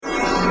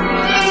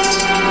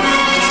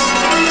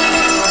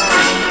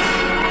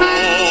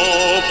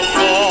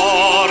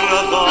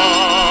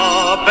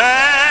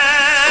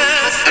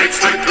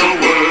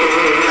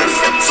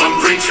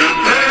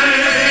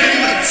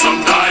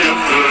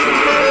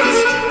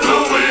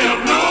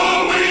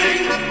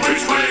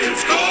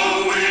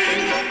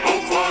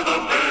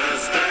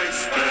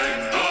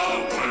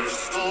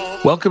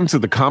Welcome to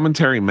the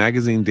Commentary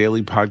Magazine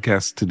Daily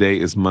Podcast. Today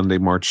is Monday,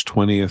 March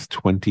 20th,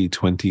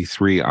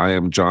 2023. I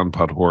am John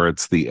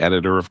Podhoretz, the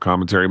editor of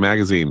Commentary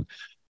Magazine.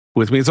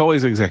 With me, as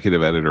always,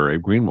 executive editor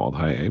Abe Greenwald.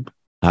 Hi, Abe.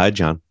 Hi,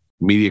 John.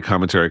 Media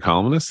commentary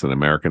columnist and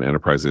American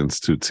Enterprise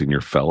Institute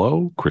senior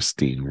fellow,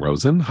 Christine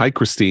Rosen. Hi,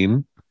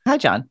 Christine. Hi,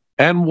 John.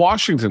 And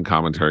Washington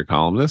commentary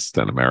columnist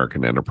and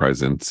American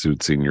Enterprise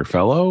Institute senior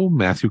fellow,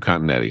 Matthew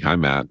Continetti. Hi,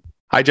 Matt.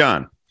 Hi,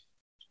 John.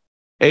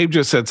 Abe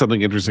just said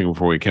something interesting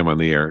before we came on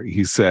the air.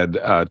 He said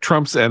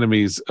Trump's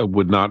enemies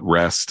would not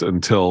rest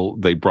until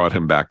they brought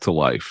him back to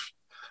life.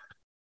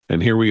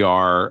 And here we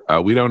are.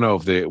 We don't know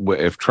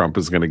if Trump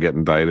is going to get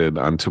indicted.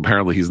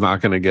 Apparently, he's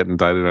not going to get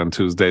indicted on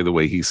Tuesday the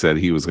way he said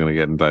he was going to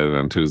get indicted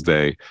on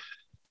Tuesday.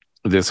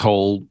 This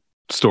whole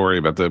story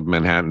about the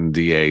Manhattan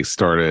DA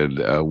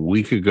started a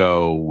week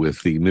ago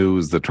with the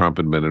news that Trump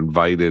had been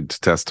invited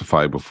to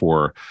testify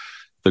before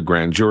the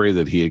grand jury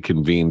that he had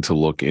convened to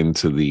look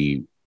into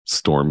the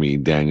Stormy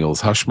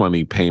Daniels hush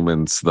money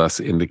payments,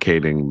 thus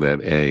indicating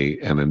that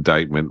an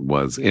indictment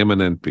was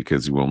imminent,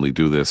 because you only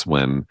do this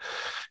when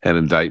an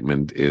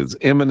indictment is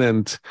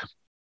imminent.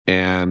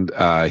 And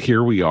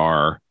here we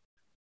are.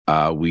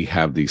 We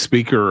have the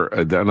speaker,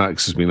 not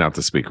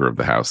the Speaker of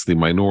the House, the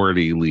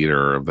minority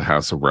leader of the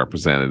House of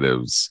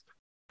Representatives,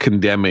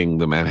 condemning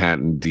the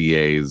Manhattan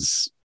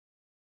DA's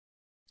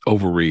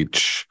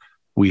overreach.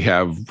 We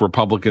have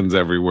Republicans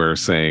everywhere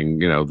saying,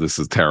 this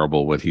is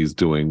terrible what he's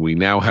doing. We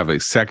now have a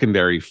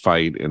secondary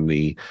fight in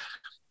the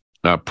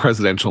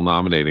presidential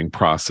nominating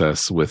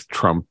process with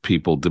Trump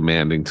people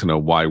demanding to know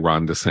why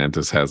Ron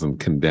DeSantis hasn't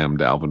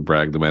condemned Alvin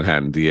Bragg, the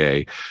Manhattan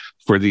DA,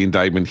 for the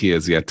indictment he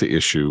has yet to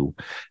issue,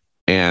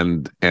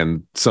 and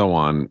so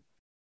on.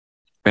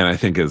 And I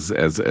think as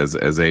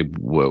Abe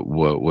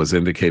was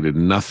indicated,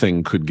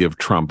 nothing could give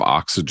Trump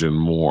oxygen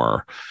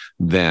more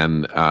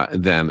than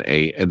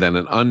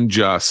an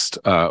unjust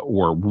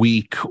or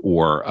weak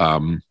or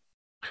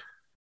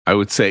I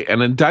would say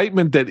an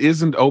indictment that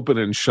isn't open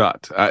and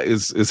shut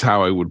is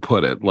how I would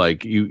put it.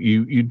 Like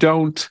you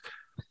don't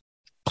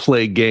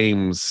play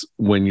games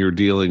when you're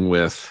dealing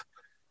with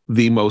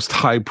the most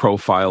high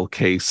profile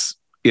case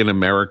in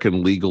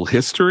American legal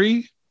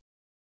history.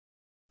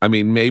 I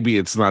mean, maybe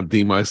it's not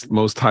the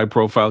most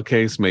high-profile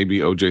case.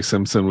 Maybe O.J.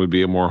 Simpson would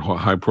be a more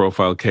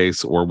high-profile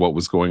case, or what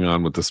was going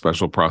on with the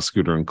special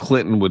prosecutor in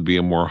Clinton would be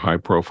a more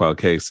high-profile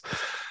case.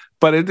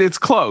 But it's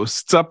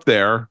close. It's up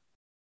there.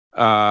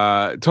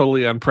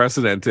 Totally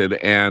unprecedented.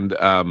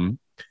 And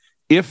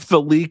if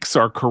the leaks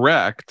are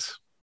correct,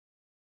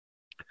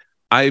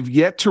 I've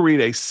yet to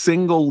read a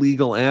single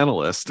legal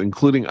analyst,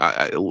 including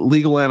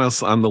legal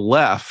analysts on the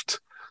left,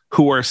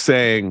 who are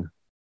saying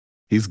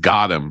he's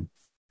got him.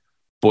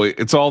 Boy,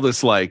 it's all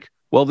this like,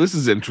 well, this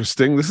is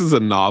interesting. This is a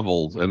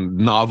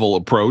novel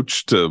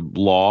approach to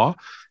law.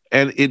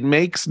 And it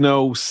makes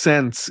no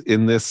sense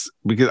in this,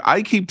 because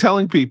I keep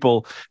telling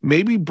people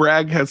maybe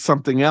Bragg has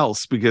something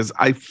else, because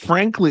I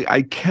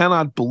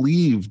cannot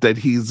believe that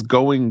he's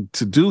going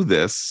to do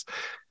this,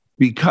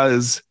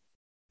 because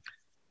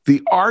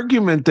the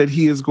argument that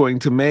he is going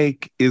to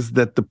make is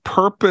that the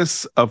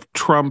purpose of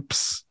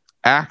Trump's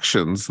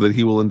actions that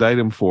he will indict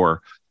him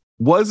for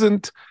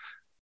wasn't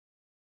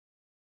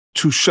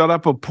to shut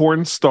up a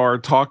porn star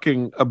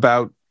talking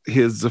about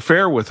his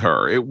affair with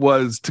her. It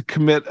was to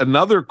commit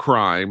another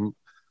crime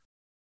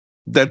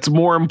that's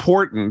more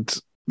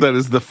important, that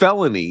is the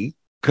felony,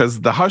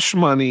 because the hush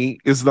money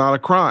is not a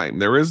crime.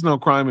 There is no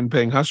crime in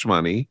paying hush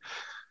money.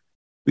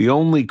 The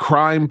only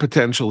crime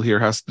potential here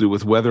has to do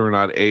with whether or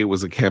not it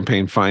was a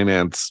campaign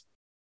finance,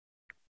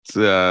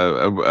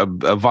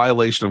 a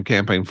violation of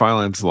campaign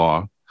finance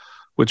law,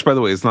 which, by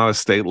the way, is not a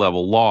state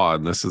level law,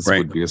 and this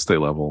would be a state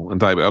level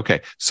indictment.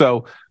 Okay,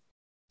 so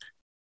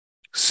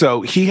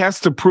he has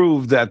to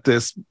prove that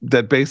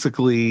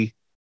basically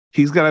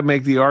he's got to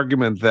make the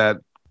argument that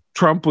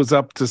Trump was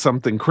up to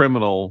something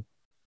criminal,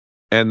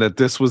 and that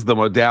this was the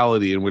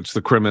modality in which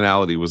the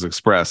criminality was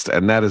expressed.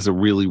 And that is a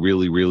really,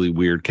 really, really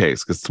weird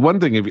case. Because it's one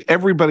thing if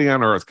everybody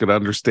on earth could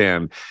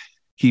understand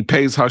he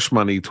pays hush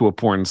money to a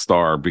porn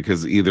star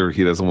because either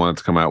he doesn't want it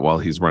to come out while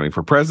he's running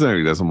for president, or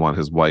he doesn't want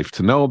his wife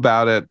to know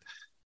about it,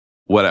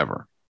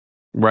 whatever.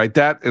 Right?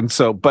 But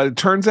it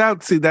turns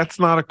out, that's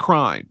not a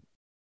crime.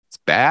 It's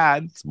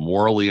bad. It's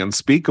morally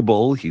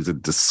unspeakable. He's a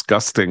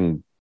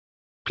disgusting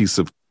piece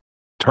of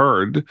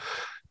turd,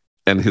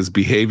 and his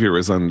behavior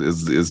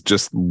is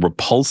just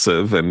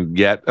repulsive. And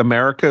yet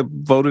America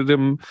voted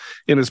him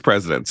in as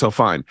president. So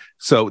fine.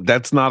 So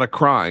that's not a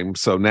crime.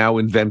 So now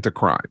invent a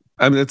crime.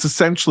 I mean, it's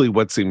essentially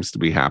what seems to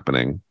be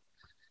happening.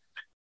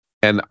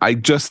 And I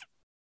just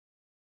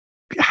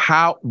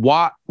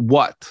what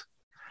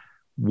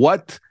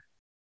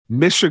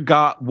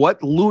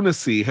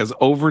lunacy has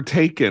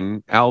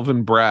overtaken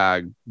Alvin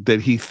Bragg that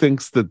he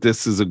thinks that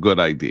this is a good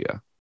idea?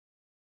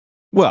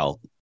 Well,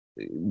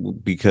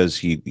 because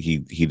he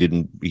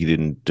didn't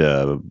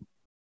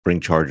bring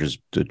charges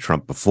to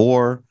Trump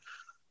before.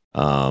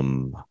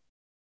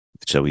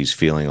 So he's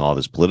feeling all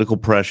this political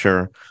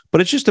pressure.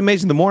 But it's just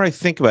amazing. The more I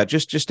think about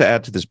it, just to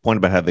add to this point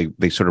about how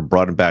they sort of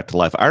brought him back to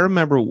life. I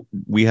remember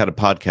we had a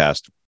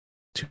podcast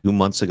 2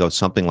 months ago,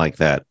 something like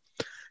that.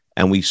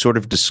 And we sort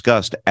of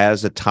discussed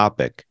as a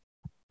topic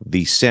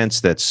the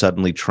sense that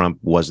suddenly Trump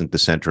wasn't the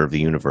center of the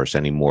universe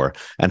anymore,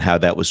 and how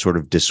that was sort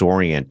of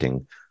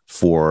disorienting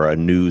for a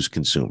news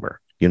consumer,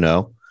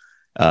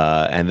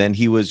 and then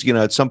he was,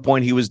 at some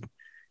point he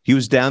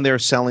was down there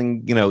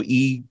selling,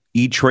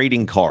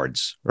 e-trading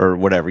cards or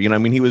whatever, I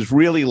mean, he was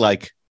really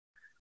like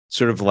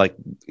sort of like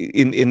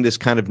in this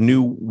kind of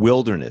new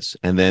wilderness,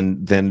 and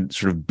then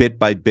sort of bit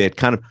by bit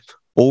kind of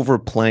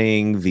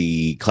overplaying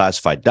the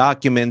classified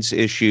documents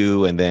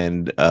issue, and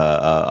then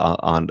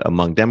on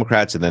among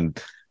Democrats, and then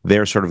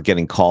they're sort of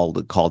getting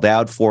called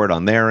out for it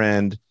on their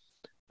end,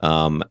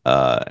 and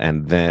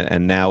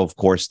now of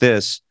course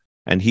this,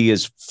 and he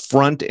is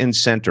front and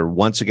center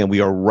once again.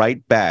 We are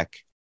right back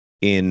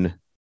in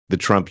the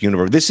Trump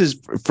universe. This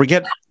is,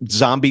 forget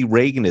zombie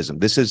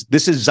Reaganism. This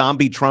is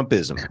zombie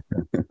Trumpism.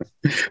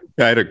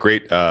 I had a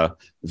great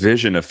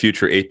vision of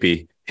future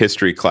AP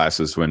history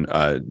classes when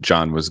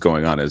John was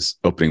going on his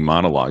opening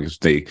monologue.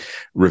 They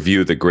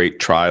review the great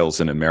trials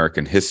in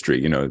American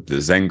history, the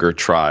Zenger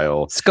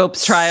trial,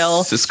 Scopes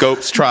trial, Sacco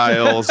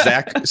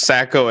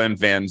and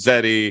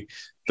Vanzetti,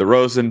 the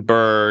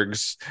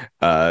Rosenbergs,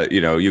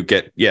 you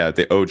get,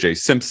 the O.J.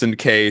 Simpson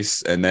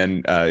case, and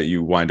then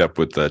you wind up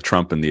with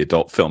Trump and the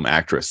adult film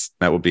actress.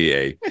 That would be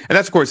and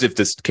that's, of course, if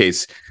this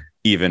case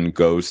even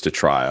goes to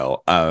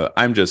trial.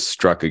 I'm just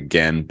struck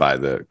again by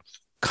the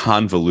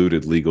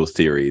convoluted legal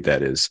theory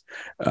that is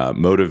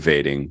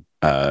motivating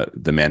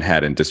the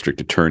Manhattan District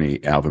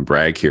Attorney, Alvin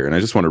Bragg, here. And I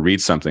just want to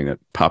read something that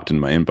popped in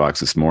my inbox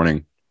this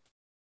morning.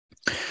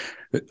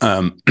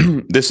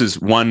 This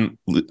is one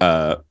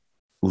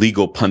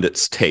legal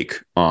pundit's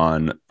take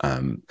on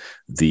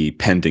the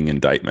pending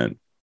indictment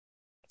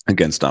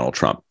against Donald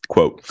Trump.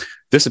 Quote,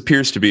 "This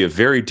appears to be a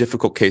very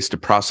difficult case to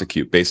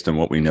prosecute based on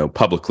what we know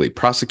publicly.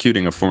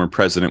 Prosecuting a former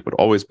president would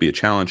always be a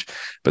challenge,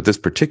 but this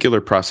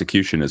particular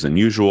prosecution is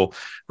unusual.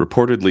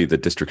 Reportedly, the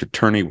district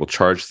attorney will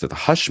charge that the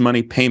hush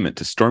money payment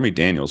to Stormy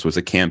Daniels was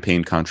a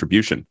campaign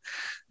contribution.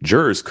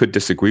 Jurors could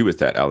disagree with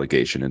that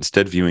allegation,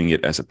 instead viewing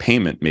it as a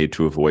payment made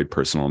to avoid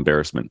personal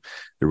embarrassment.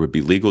 There would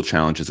be legal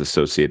challenges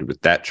associated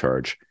with that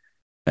charge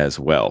as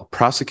well.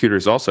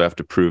 Prosecutors also have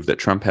to prove that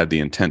Trump had the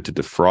intent to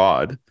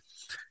defraud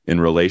in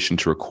relation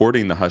to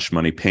recording the hush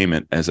money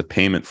payment as a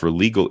payment for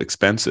legal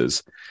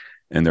expenses.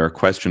 And there are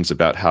questions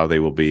about how they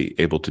will be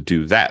able to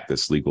do that,"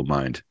 this legal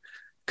mind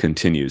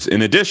continues.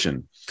 "In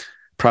addition,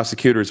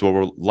 prosecutors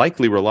will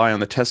likely rely on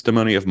the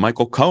testimony of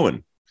Michael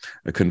Cohen,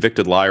 a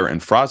convicted liar and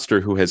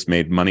fraudster who has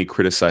made money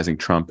criticizing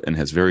Trump and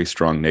has very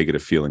strong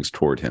negative feelings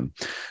toward him.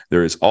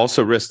 There is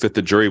also risk that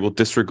the jury will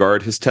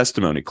disregard his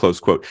testimony," close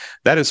quote.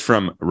 That is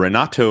from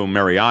Renato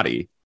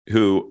Mariotti,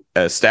 who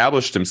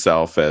established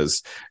himself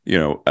as,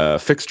 a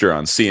fixture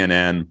on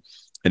CNN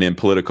and in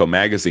Politico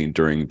magazine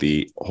during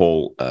the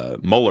whole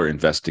Mueller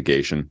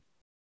investigation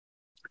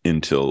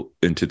into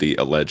the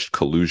alleged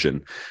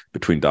collusion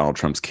between Donald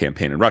Trump's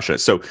campaign and Russia.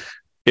 So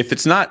if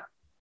it's not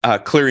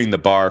clearing the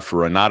bar for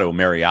Renato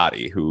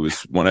Mariotti, who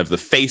is one of the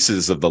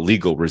faces of the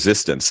legal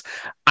resistance,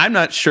 I'm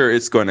not sure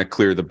it's going to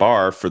clear the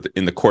bar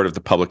in the court of the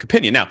public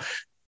opinion. Now,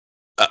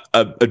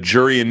 a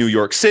jury in New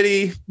York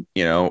City,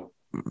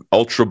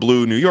 ultra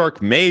blue New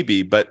York,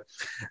 maybe, but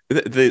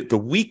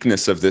the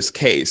weakness of this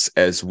case,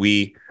 as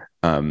we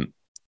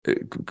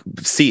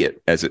see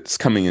it, as it's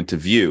coming into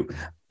view,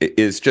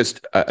 is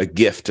just a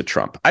gift to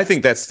Trump. I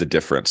think that's the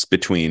difference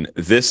between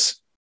this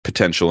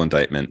potential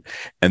indictment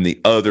and the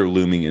other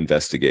looming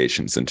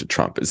investigations into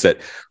Trump, is that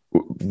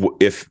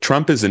if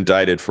Trump is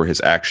indicted for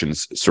his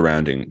actions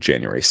surrounding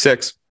January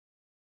 6th,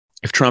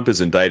 if Trump is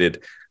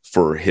indicted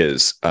for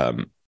his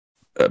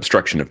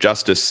obstruction of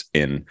justice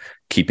in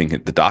keeping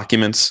the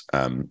documents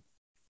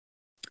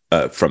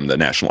from the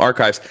National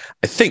Archives,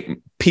 I think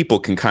people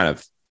can kind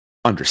of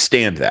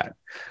understand that.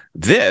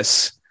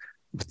 This,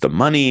 with the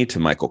money to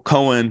Michael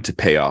Cohen to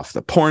pay off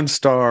the porn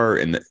star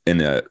in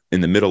the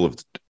middle of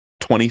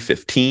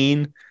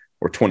 2015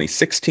 or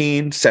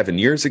 2016, 7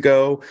 years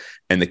ago,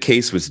 and the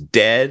case was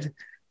dead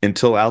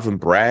until Alvin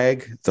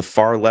Bragg, the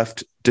far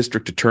left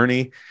district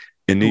attorney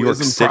in New York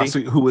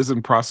City, who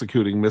isn't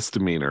prosecuting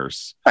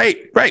misdemeanors,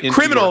 right,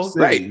 criminal,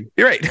 right,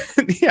 you're right,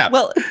 yeah.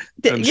 Well,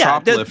 and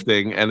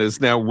shoplifting, and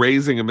is now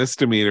raising a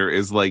misdemeanor,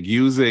 is like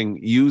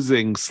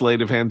using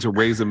sleight of hand to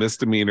raise a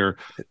misdemeanor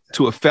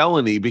to a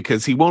felony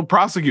because he won't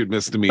prosecute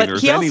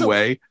misdemeanors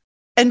anyway.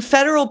 And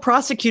federal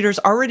prosecutors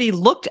already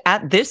looked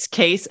at this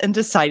case and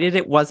decided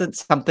it wasn't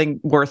something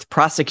worth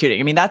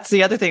prosecuting. I mean, that's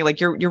the other thing. Like,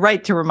 you're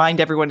right to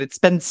remind everyone, it's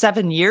been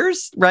 7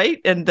 years,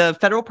 right? And the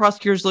federal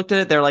prosecutors looked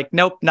at it. They're like,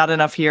 nope, not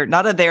enough here.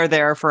 Not a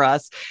there for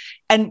us.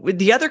 And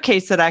the other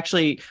case that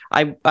actually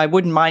I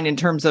wouldn't mind in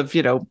terms of,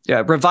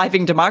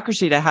 reviving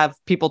democracy to have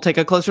people take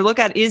a closer look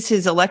at is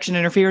his election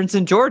interference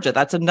in Georgia.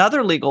 That's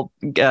another legal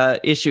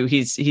issue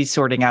he's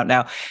sorting out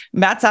now.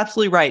 Matt's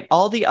absolutely right.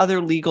 All the other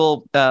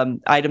legal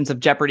items of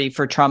jeopardy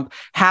for Trump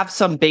have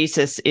some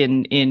basis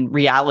in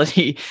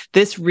reality.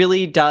 This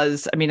really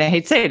does. I mean, I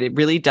hate to say it. It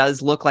really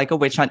does look like a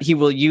witch hunt. He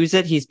will use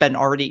it. He's been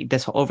already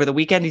over the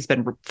weekend. He's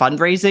been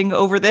fundraising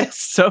over this.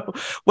 So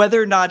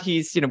whether or not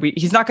he's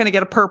not going to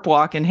get a perp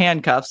walk in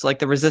handcuffs like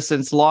the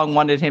resistance long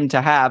wanted him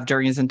to have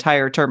during his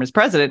entire term as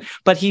president,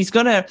 but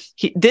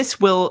this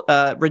will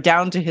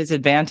redound to his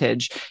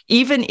advantage,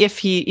 even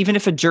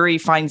if a jury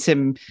finds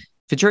him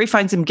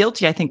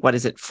guilty. I think, what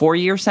is it,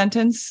 4-year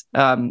sentence?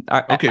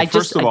 Okay.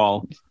 First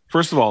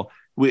of all,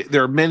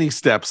 there are many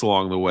steps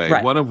along the way.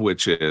 Right. One of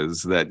which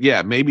is that,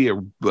 maybe a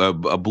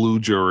blue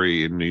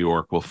jury in New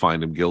York will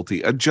find him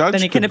guilty. A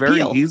judge can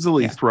very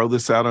easily throw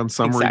this out on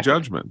summary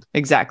judgment.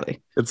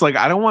 Exactly. It's like,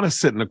 I don't want to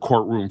sit in a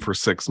courtroom for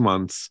 6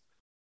 months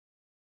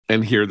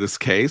and hear this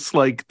case.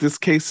 Like, this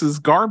case is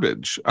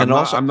garbage. I'm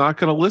not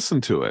going to listen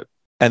to it.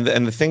 And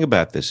the thing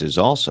about this is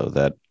also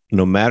that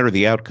no matter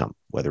the outcome,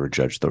 whether a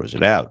judge throws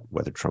it out,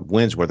 whether Trump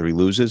wins, whether he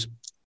loses,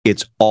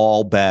 it's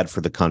all bad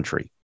for the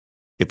country.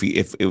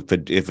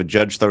 If a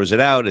judge throws it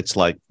out, it's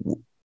like,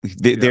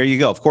 there you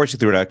go. Of course you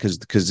threw it out because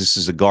this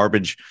is a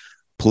garbage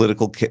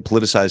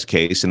politicized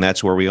case, and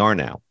that's where we are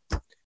now.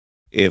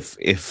 If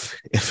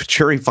a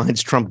jury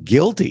finds Trump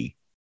guilty,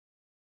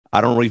 I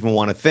don't even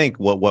want to think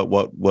what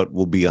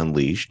will be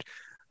unleashed.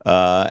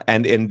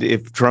 And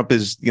if Trump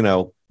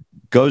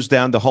goes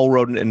down the whole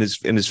road and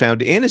is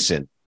found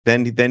innocent,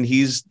 then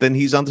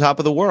he's on top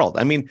of the world.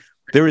 I mean,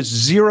 there is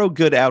zero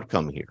good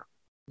outcome here.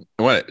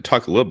 I want to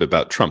talk a little bit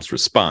about Trump's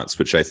response,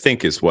 which I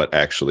think is what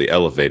actually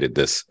elevated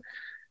this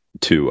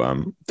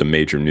to the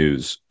major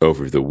news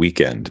over the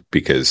weekend,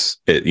 because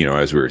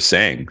as we were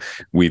saying,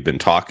 we've been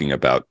talking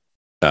about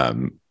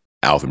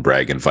Alvin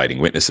Bragg inviting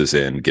witnesses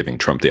in, giving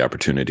Trump the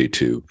opportunity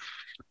to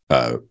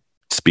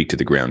speak to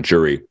the grand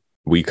jury.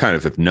 We kind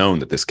of have known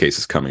that this case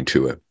is coming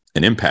to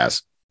an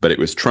impasse, but it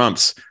was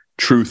Trump's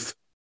Truth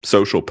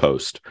Social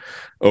post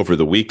over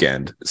the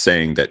weekend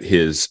saying that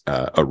his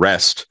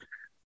arrest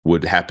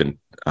would happen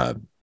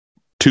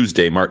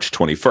Tuesday, March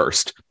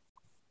 21st,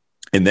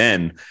 and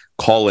then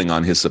calling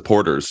on his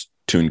supporters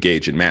to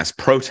engage in mass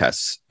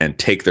protests and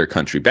take their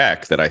country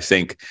back, that I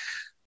think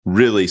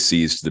really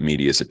seized the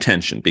media's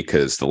attention,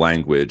 because the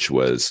language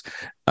was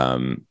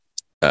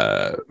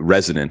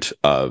resonant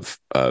of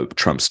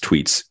Trump's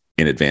tweets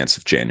in advance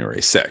of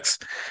January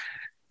 6th.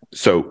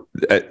 So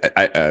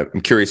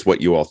I'm curious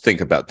what you all think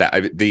about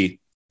that.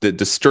 The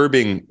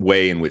disturbing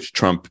way in which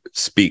Trump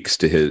speaks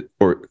to his,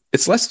 or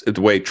it's less the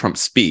way Trump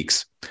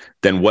speaks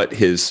than what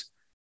his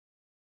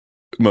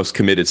most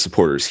committed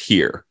supporters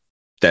hear,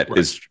 that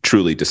is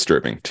truly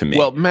disturbing to me.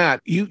 Well,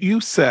 Matt,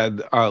 you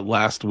said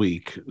last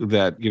week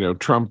that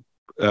Trump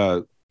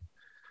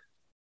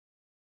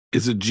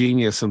is a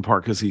genius in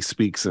part because he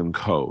speaks in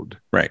code.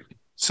 Right.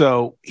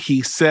 So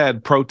he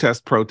said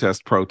protest,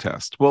 protest,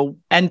 protest. Well,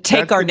 and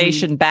take our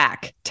nation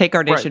back. Take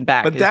our nation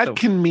back. But that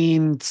can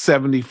mean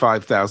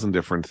 75,000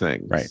 different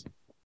things. Right.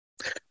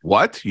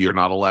 What? You're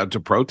not allowed to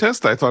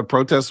protest? I thought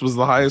protest was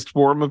the highest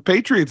form of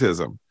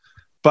patriotism.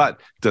 But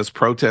does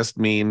protest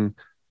mean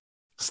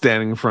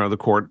standing in front of the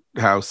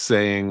courthouse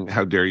saying,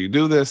 how dare you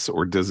do this?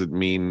 Or does it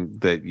mean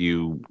that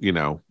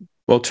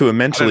well, to a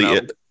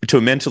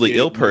mentally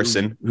ill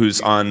person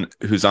who's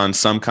on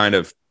some kind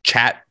of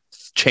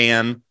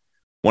chan,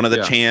 one of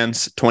the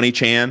chans, 20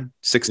 chan,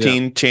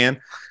 16 chan,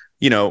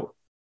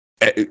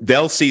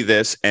 they'll see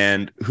this,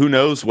 and who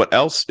knows what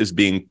else is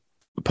being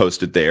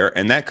posted there,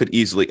 and that could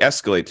easily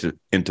escalate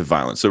into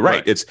violence. So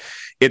right.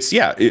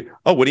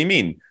 What do you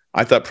mean?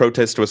 I thought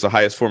protest was the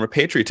highest form of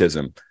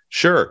patriotism.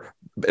 Sure,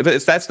 but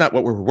that's not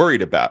what we're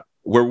worried about.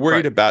 We're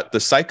worried about the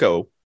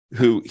psycho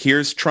who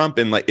hears Trump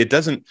and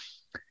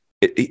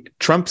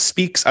Trump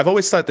speaks. I've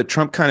always thought that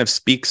Trump kind of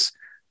speaks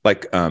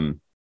on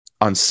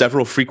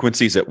several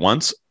frequencies at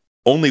once,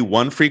 only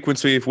one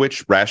frequency of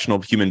which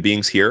rational human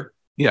beings hear.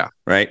 Yeah.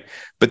 Right.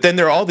 But then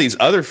there are all these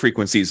other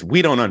frequencies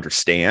we don't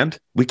understand.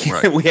 We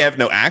can't, we have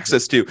no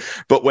access to.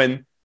 But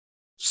when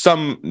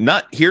some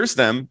nut hears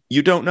them,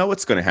 you don't know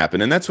what's going to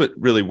happen. And that's what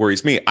really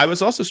worries me. I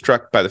was also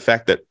struck by the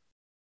fact that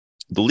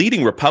the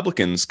leading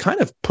Republicans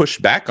kind of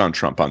pushed back on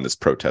Trump on this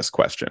protest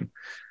question.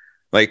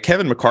 Like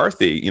Kevin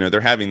McCarthy,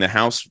 they're having the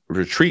House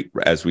retreat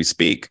as we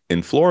speak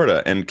in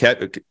Florida. And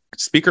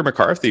Speaker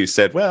McCarthy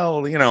said,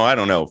 well, I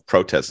don't know if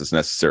protest is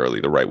necessarily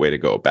the right way to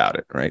go about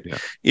it. Right. Yeah.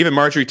 Even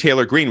Marjorie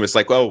Taylor Greene was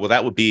like, oh, well,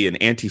 that would be an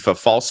Antifa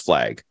false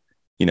flag.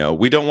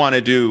 We don't want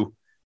to do.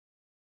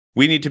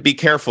 We need to be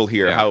careful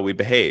here how we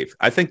behave.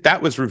 I think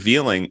that was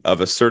revealing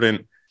of a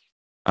certain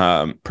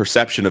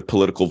perception of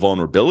political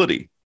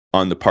vulnerability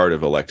on the part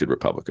of elected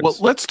Republicans. Well,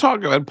 let's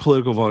talk about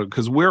political vulnerability,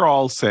 because we're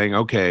all saying,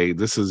 okay,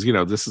 this is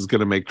going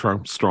to make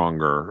Trump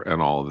stronger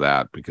and all of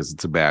that because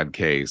it's a bad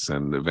case,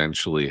 and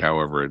eventually,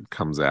 however it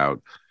comes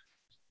out,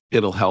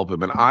 it'll help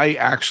him. And I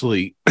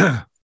actually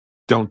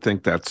don't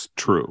think that's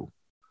true.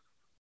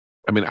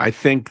 I mean, I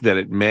think that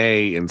it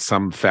may, in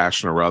some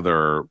fashion or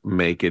other,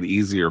 make it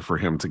easier for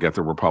him to get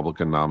the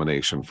Republican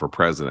nomination for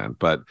president.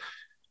 But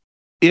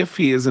if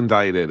he is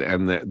indicted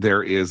and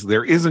there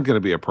isn't going to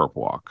be a perp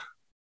walk,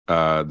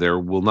 there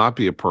will not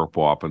be a perp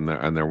walk, and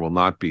there will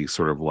not be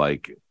sort of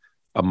like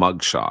a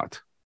mugshot.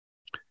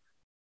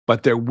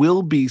 But there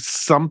will be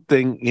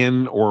something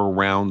in or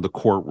around the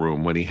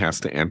courtroom when he has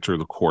to enter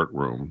the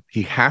courtroom.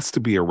 He has to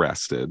be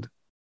arrested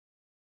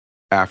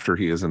after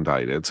he is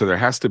indicted. So there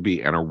has to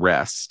be an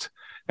arrest,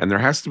 and there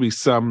has to be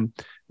some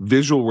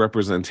visual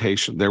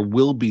representation. There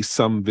will be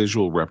some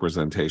visual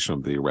representation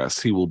of the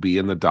arrest. He will be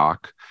in the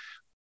dock.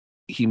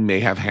 He may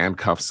have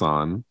handcuffs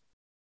on,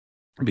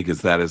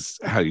 because that is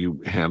how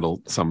you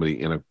handle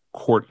somebody in a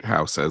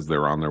courthouse as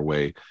they're on their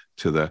way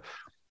to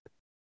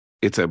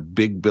it's a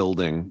big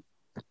building,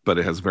 but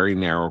it has very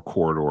narrow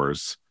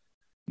corridors.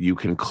 You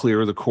can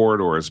clear the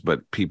corridors,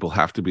 but people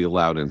have to be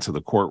allowed into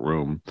the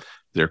courtroom.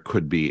 There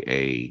could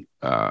be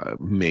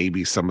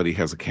maybe somebody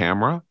has a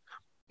camera,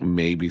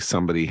 maybe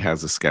somebody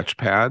has a sketch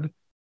pad.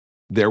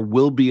 There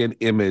will be an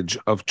image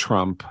of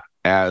Trump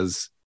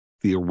as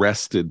the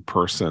arrested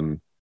person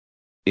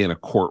in a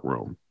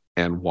courtroom.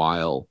 And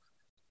while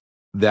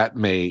that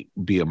may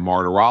be a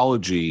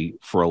martyrology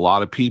for a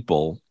lot of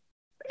people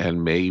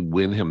and may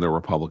win him the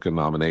Republican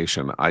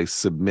nomination, I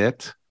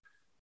submit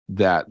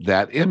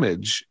that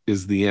image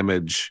is the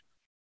image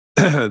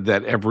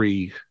that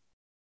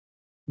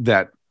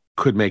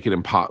could make it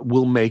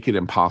will make it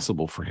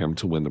impossible for him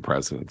to win the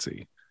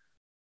presidency,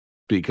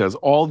 because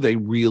all they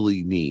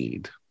really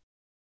need,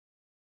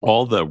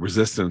 all the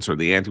resistance or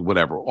the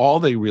whatever, all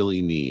they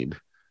really need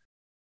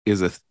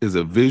is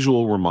a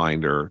visual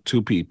reminder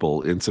to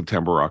people in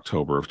September or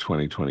October of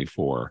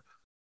 2024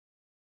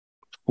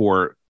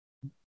 for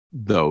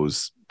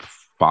those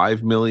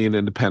 5 million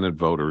independent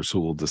voters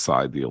who will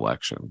decide the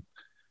election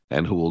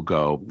and who will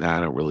go, I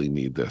don't really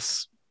need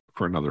this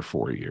for another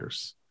 4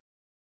 years.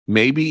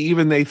 Maybe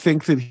even they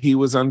think that he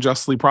was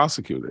unjustly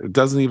prosecuted. It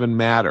doesn't even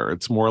matter.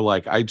 It's more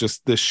like,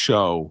 this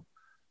show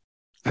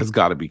has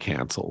got to be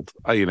canceled,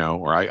 I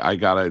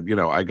gotta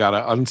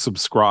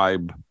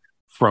unsubscribe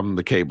from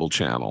the cable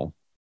channel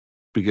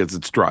because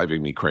it's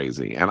driving me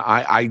crazy. And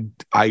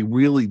I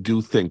really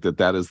do think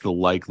that is the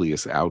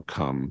likeliest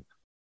outcome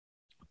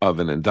of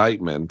an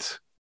indictment.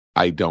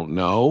 I don't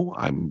know.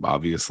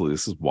 Obviously,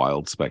 this is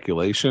wild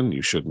speculation.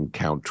 You shouldn't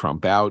count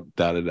Trump out,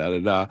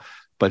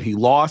 but he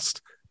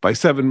lost by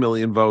 7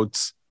 million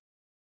votes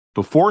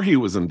before he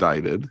was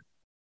indicted.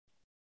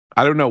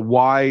 I don't know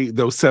why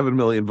those 7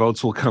 million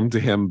votes will come to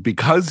him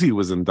because he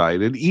was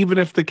indicted, even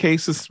if the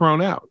case is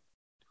thrown out.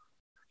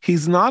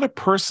 He's not a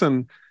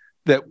person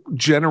that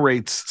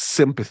generates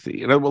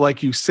sympathy. And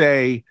like you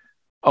say,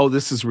 oh,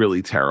 this is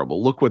really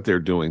terrible. Look what they're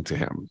doing to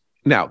him.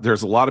 Now,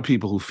 there's a lot of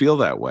people who feel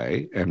that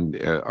way and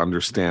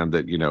understand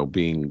that,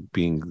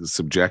 being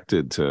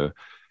subjected to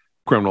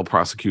criminal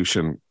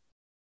prosecution,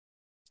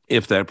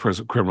 if that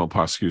criminal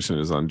prosecution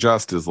is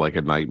unjust, is like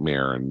a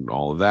nightmare and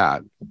all of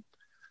that.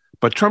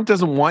 But Trump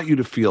doesn't want you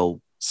to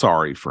feel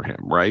sorry for him,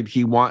 right?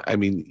 He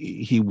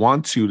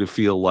wants you to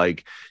feel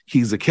like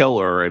he's a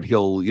killer and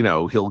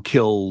he'll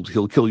kill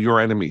your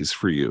enemies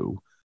for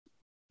you.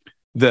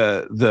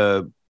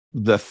 The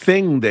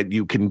thing that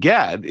you can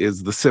get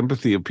is the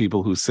sympathy of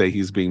people who say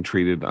he's being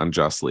treated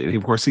unjustly. And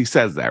of course he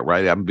says that,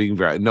 right?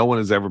 No one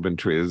has ever been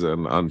treated as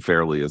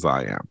unfairly as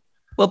I am.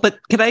 Well, but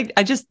can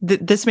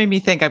this made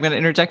me think, I'm going to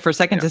interject for a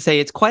second to say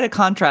it's quite a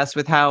contrast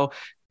with how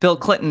Bill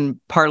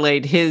Clinton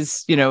parlayed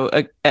his,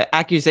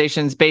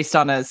 accusations based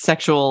on a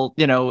sexual,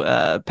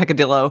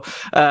 peccadillo,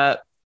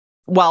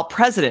 while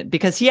president,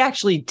 because he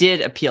actually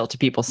did appeal to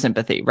people's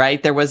sympathy,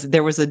 right? There was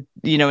a,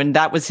 and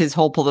that was his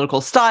whole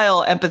political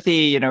style,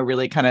 empathy,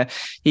 really kind of,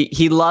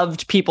 he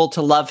loved people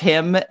to love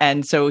him.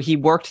 And so he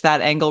worked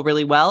that angle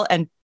really well.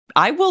 And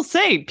I will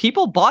say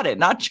people bought it,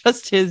 not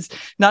just his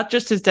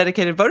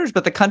dedicated voters,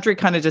 but the country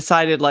kind of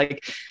decided,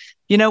 like,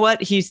 you know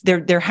what?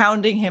 They're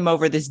hounding him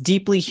over this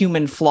deeply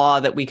human flaw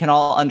that we can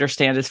all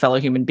understand as fellow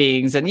human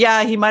beings. And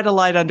yeah, he might have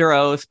lied under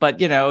oath, but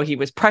he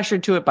was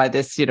pressured to it by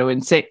this,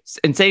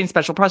 insane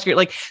special prosecutor.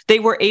 Like, they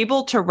were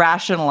able to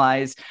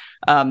rationalize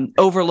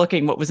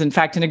overlooking what was in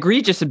fact an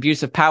egregious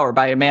abuse of power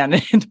by a man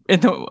in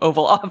the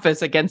Oval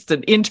Office against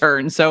an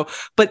intern. So,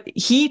 but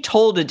he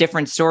told a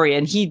different story,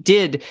 and he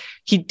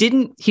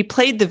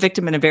played the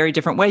victim in a very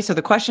different way. So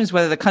the question is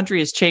whether the country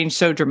has changed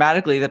so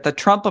dramatically that the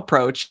Trump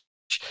approach,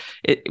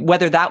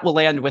 whether that will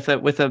land with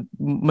a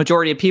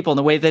majority of people in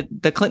the way that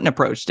the Clinton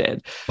approach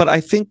did. But I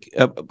think,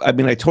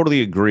 I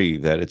totally agree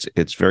that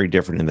it's very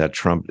different in that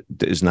Trump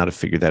is not a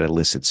figure that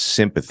elicits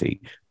sympathy,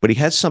 but he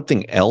has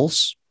something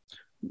else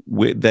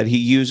that he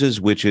uses,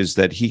 which is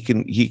that he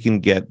can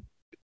get,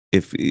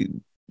 if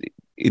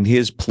in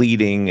his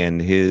pleading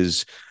and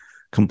his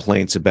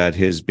complaints about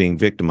his being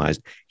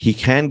victimized, he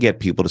can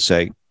get people to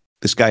say,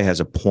 this guy has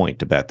a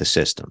point about the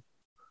system.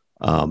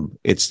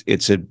 It's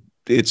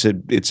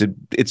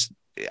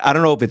I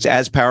don't know if it's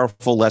as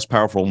powerful, less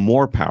powerful,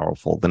 more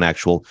powerful than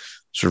actual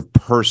sort of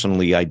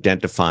personally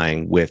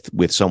identifying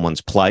with someone's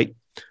plight.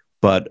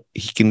 but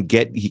he can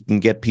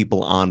get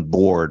people on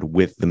board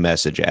with the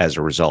message as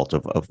a result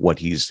of what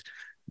he's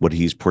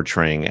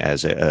portraying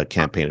as a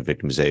campaign of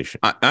victimization.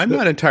 I'm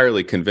not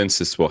entirely convinced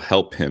this will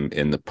help him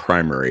in the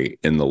primary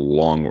in the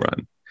long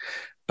run.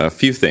 A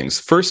few things.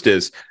 First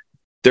is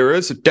there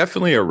is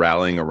definitely a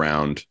rallying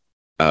around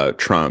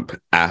Trump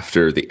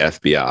after the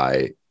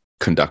FBI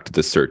conducted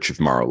the search of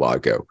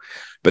Mar-a-Lago.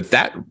 But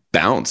that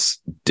bounce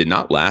did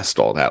not last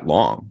all that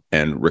long.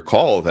 And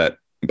recall that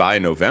by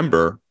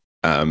November,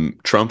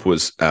 Trump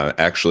was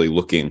actually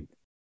looking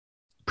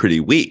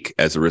pretty weak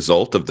as a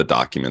result of the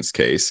documents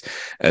case,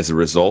 as a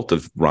result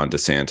of Ron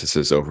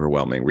DeSantis's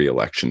overwhelming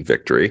reelection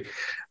victory.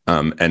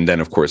 And then,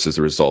 of course, as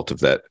a result of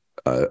that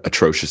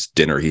atrocious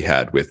dinner he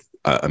had with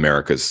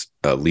America's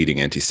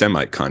leading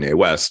anti-Semite, Kanye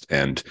West,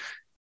 and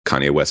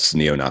Kanye West's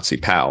neo-Nazi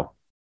pal.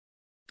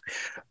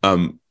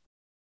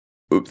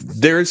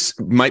 There's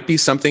might be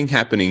something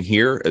happening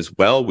here as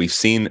well. We've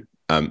seen,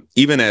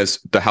 even as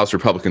the House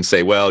Republicans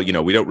say, well,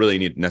 we don't really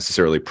need to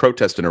necessarily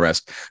protest and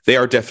arrest, they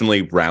are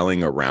definitely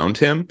rallying around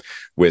him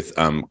with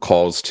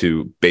calls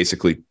to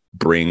basically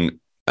bring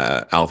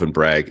Alvin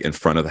Bragg in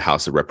front of the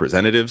House of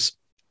Representatives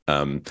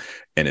and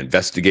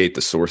investigate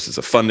the sources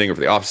of funding of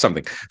the office,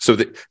 something. So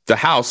that the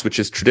House, which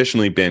has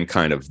traditionally been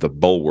kind of the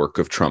bulwark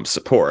of Trump's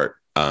support,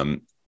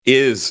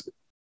 is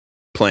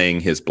playing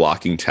his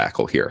blocking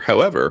tackle here.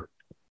 However,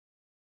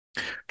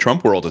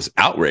 Trump world is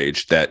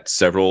outraged that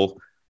several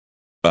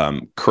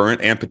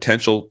current and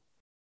potential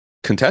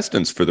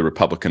contestants for the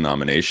Republican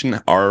nomination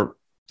are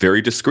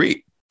very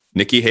discreet.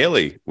 Nikki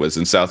Haley was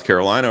in South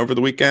Carolina over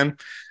the weekend.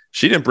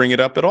 She didn't bring it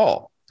up at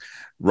all.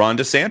 Ron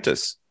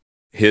DeSantis,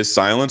 his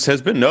silence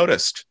has been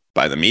noticed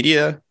by the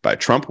media, by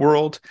Trump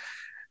world.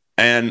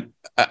 And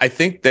I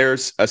think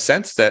there's a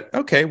sense that,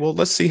 okay, well,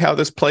 let's see how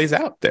this plays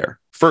out there.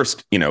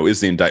 First,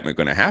 is the indictment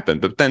going to happen?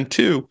 But then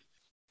two,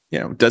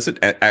 does it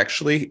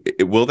actually,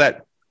 will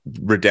that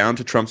redound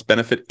to Trump's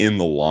benefit in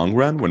the long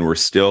run when we're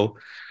still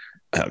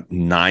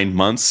 9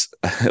 months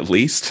at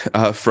least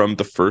from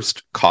the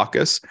first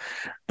caucus?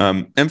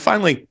 And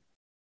finally,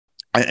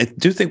 I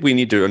do think we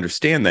need to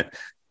understand that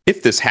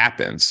if this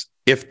happens,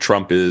 if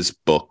Trump is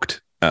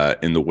booked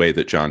in the way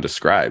that John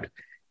described,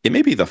 it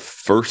may be the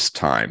first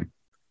time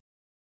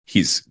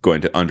he's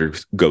going to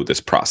undergo this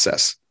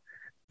process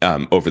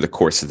over the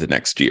course of the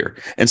next year.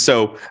 And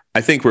so I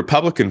think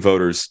Republican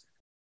voters,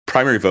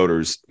 primary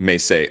voters, may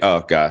say,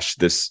 oh gosh,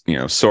 this,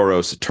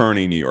 Soros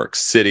attorney, New York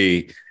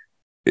City,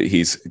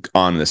 he's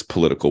on this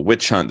political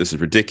witch hunt. This is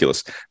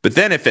ridiculous. But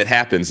then if it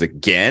happens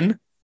again,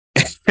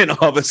 and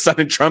all of a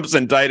sudden Trump's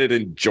indicted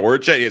in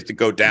Georgia, he has to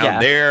go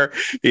down there.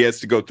 He has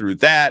to go through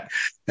that.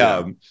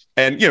 Yeah.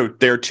 And,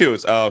 there too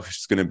is,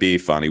 she's going to be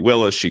Fani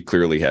Willis. She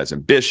clearly has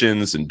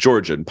ambitions in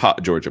Georgia and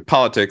Georgia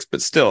politics,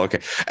 but still,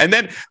 okay. And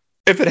then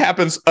if it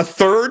happens a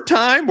third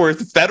time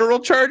with federal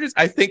charges,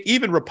 I think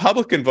even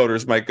Republican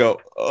voters might go,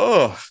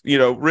 oh,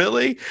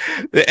 really?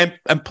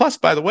 And plus,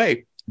 by the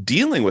way,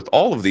 dealing with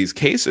all of these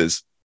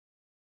cases,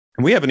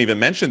 and we haven't even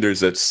mentioned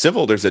there's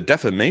a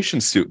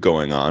defamation suit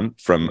going on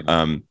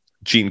from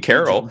Jean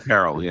Carroll.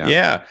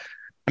 Yeah.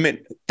 I mean,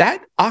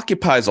 that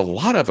occupies a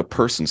lot of a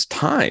person's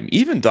time,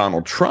 even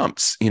Donald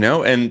Trump's,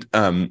 and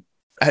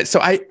so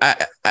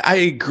I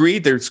agree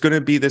there's going to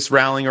be this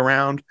rallying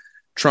around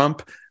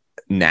Trump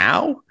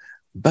now.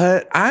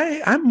 But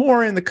I'm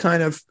more in the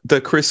kind of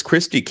the Chris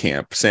Christie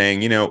camp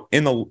saying,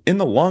 in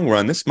the long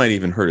run, this might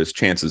even hurt his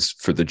chances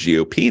for the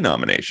GOP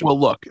nomination. Well,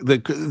 look,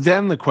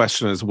 then the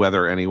question is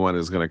whether anyone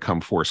is going to come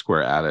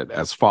foursquare at it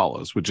as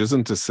follows, which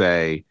isn't to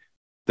say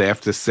they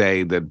have to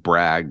say that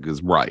Bragg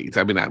is right.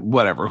 I mean,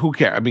 whatever, who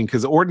cares? I mean,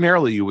 because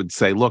ordinarily you would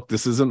say, look,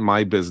 this isn't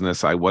my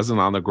business. I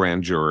wasn't on the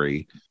grand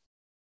jury.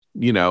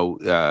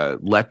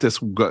 Let this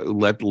go,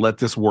 let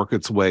this work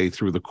its way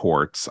through the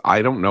courts.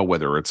 I don't know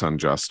whether it's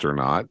unjust or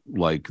not.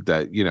 Like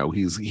that,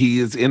 he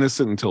is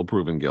innocent until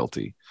proven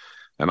guilty,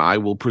 and I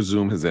will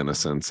presume his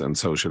innocence, and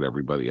so should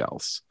everybody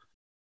else.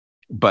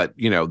 But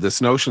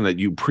this notion that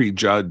you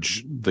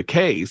prejudge the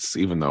case,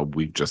 even though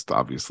we just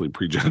obviously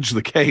prejudged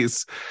the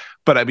case,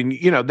 but I mean,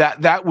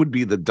 that would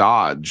be the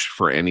dodge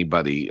for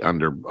anybody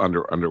under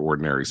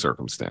ordinary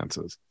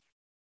circumstances.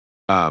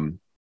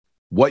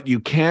 What you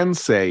can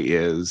say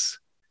is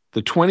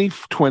the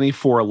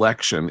 2024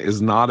 election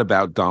is not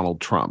about Donald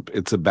Trump.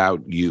 It's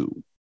about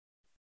you.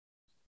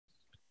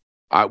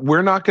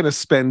 We're not going to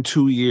spend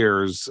 2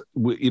 years,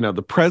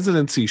 the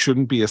presidency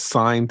shouldn't be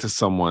assigned to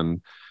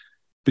someone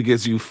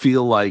because you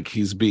feel like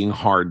he's being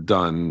hard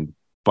done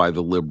by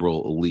the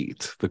liberal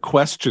elite. The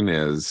question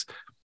is,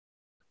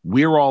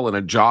 we're all in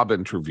a job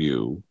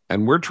interview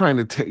and we're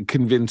trying to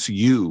convince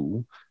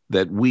you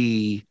that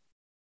we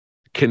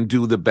can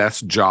do the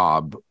best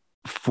job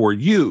for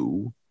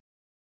you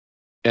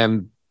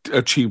and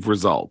achieve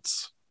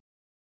results.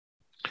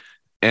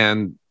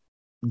 And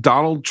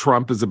Donald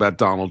Trump is about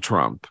Donald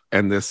Trump,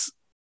 and this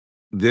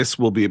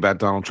will be about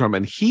Donald Trump.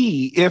 And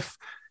if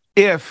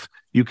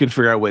you can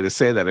figure out a way to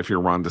say that, if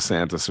you're Ron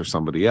DeSantis or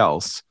somebody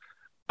else,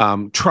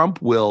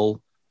 Trump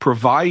will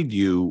provide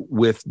you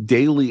with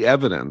daily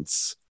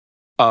evidence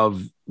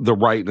of the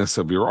rightness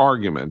of your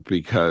argument,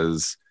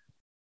 because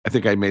I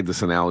think I made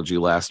this analogy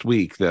last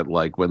week that,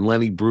 like, when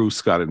Lenny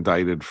Bruce got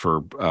indicted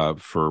for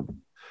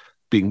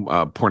being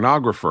a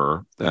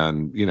pornographer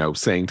and, you know,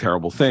 saying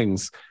terrible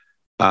things,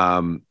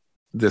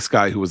 this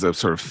guy who was a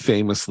sort of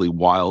famously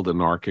wild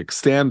anarchic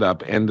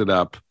stand-up ended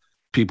up,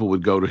 people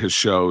would go to his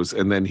shows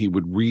and then he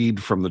would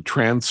read from the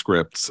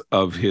transcripts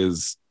of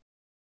his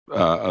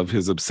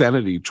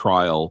obscenity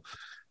trial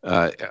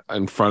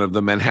in front of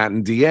the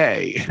Manhattan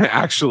DA,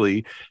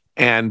 actually.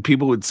 And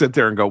people would sit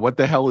there and go, what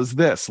the hell is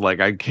this? Like,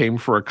 I came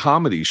for a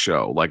comedy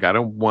show. Like, I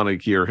don't want to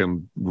hear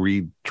him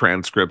read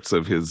transcripts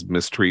of his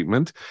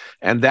mistreatment.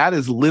 And that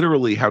is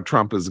literally how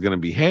Trump is going to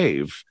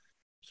behave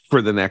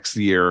for the next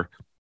year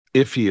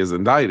if he is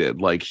indicted.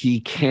 Like,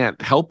 he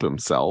can't help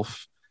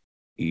himself.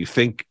 You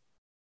think,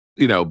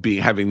 you know,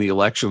 having the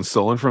election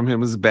stolen from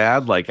him is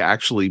bad? Like,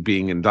 actually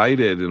being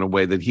indicted in a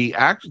way that he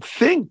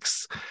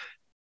thinks,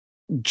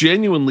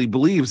 genuinely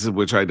believes,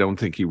 which I don't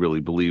think he really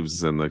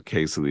believes in the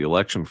case of the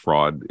election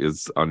fraud,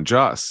 is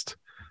unjust.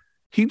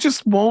 He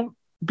just won't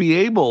be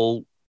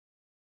able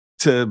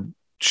to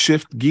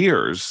shift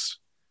gears.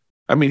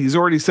 I mean, he's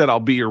already said, I'll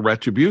be your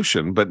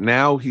retribution, but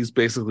now he's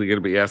basically going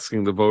to be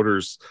asking the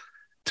voters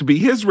to be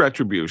his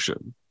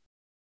retribution.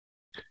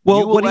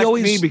 Well, what he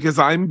always me because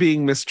I'm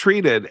being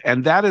mistreated,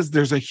 and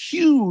there's a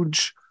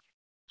huge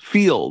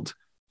field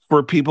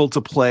for people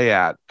to play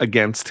at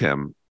against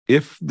him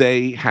if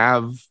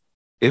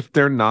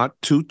they're not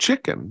too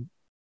chicken.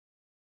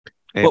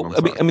 Well,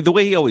 I mean, the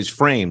way he always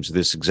frames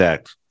this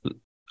exact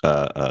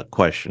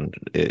question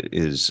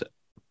is,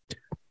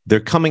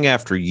 they're coming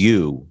after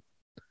you,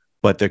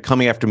 but they're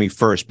coming after me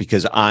first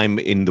because I'm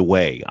in the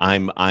way.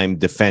 I'm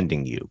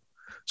defending you.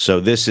 So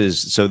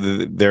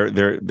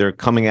they're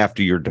coming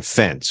after your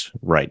defense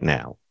right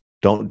now.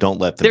 Don't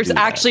let them. There's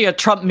actually a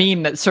Trump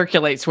meme that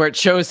circulates where it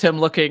shows him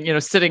looking, you know,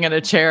 sitting in a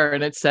chair,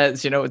 and it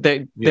says, you know,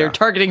 they're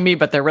targeting me,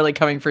 but they're really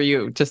coming for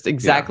you. Just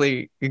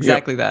exactly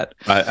that.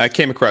 I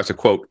came across a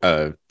quote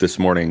this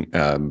morning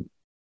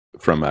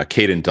from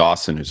Caden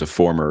Dawson, who's a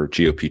former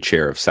GOP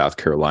chair of South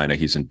Carolina.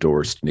 He's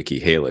endorsed Nikki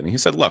Haley, and he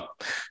said, "Look,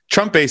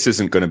 Trump base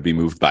isn't going to be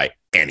moved by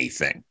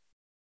anything.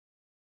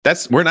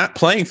 We're not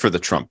playing for the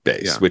Trump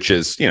base, which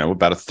is, you know,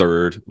 about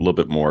a little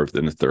bit more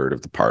than a third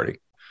of the party.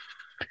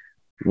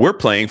 We're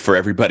playing for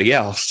everybody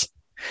else."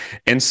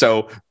 And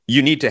so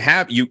you need to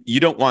have, you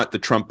don't want the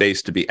Trump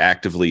base to be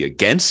actively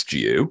against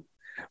you,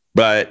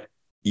 but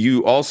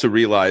you also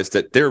realize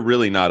that they're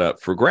really not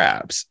up for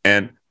grabs.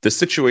 And the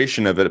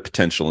situation of a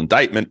potential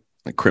indictment,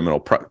 a criminal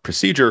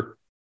procedure,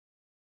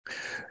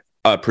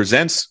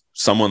 presents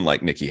someone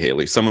like Nikki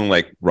Haley, someone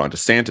like Ron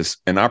DeSantis,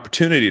 an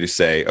opportunity to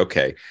say,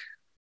 okay,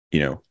 you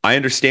know, I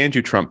understand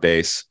you, Trump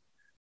base,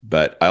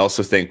 but I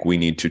also think we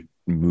need to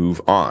move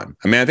on.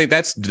 I mean, I think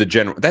that's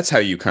that's how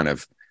you kind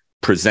of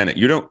present it.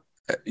 You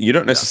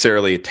don't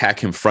necessarily attack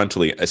him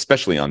frontally,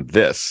 especially on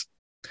this.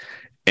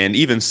 And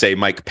even say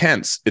Mike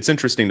Pence. It's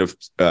interesting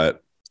to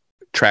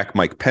track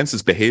Mike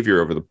Pence's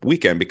behavior over the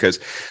weekend because,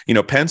 you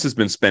know, Pence has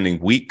been spending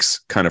weeks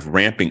kind of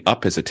ramping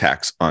up his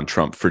attacks on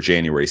Trump for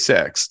January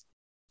 6th.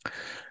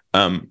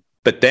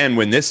 But then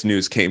when this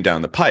news came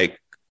down the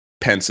pike,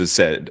 Pence has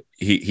said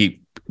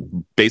he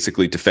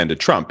basically defended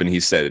Trump, and he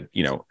said,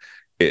 you know,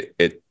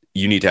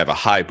 you need to have a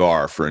high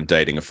bar for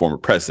indicting a former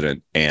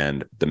president,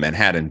 and the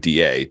Manhattan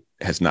DA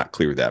has not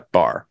cleared that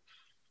bar.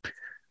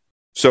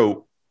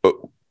 So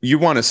you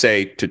want to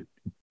say,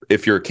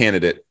 if you're a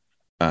candidate,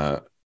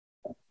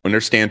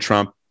 understand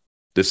Trump,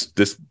 this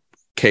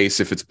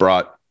case, if it's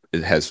brought,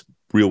 it has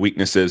real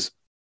weaknesses,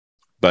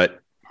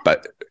 but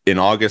in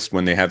August,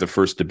 when they have the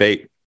first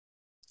debate,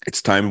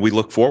 it's time we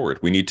look forward.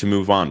 We need to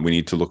move on. We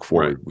need to look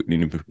forward. Right. We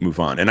need to move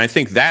on. And I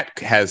think that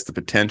has the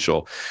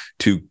potential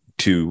to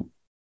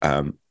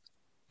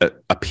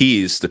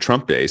appease the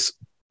Trump base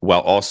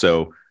while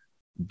also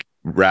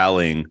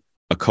rallying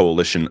a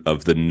coalition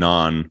of the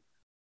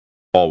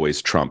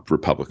non-always Trump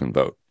Republican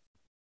vote.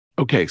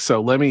 Okay,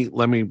 so let me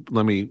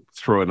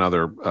throw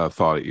another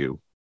thought at you,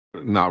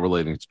 not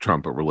relating to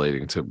Trump, but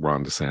relating to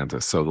Ron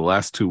DeSantis. So the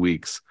last 2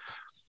 weeks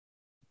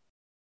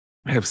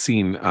have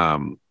seen,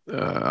 on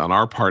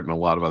our part and a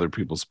lot of other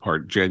people's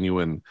part,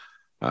 genuine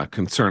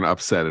concern,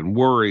 upset, and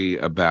worry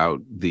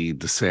about the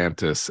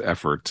DeSantis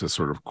effort to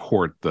sort of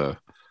court the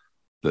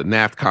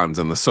NATCONs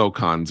and the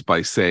SOCONs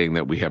by saying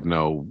that we have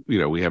no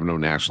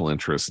national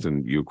interest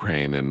in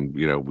Ukraine, and,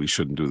 you know, we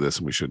shouldn't do this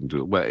and we shouldn't do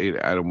it. Well,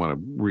 I don't want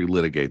to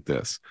relitigate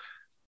this,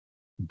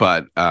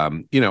 but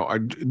you know, our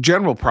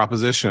general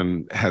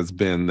proposition has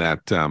been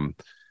that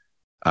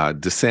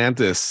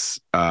DeSantis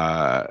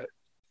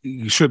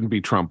he shouldn't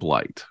be Trump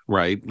light,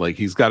 right? Like,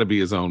 he's got to be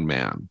his own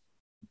man.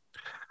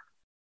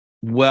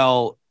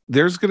 Well,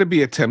 there's going to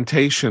be a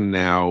temptation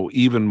now,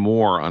 even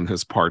more on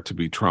his part, to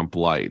be Trump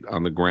light,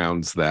 on the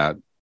grounds that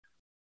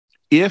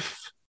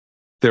if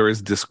there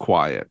is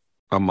disquiet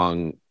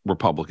among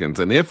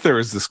Republicans, and if there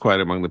is disquiet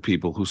among the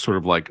people who sort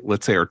of, like,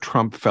 let's say, are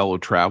Trump fellow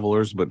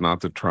travelers, but not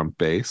the Trump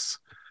base,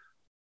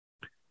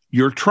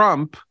 you're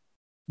Trump,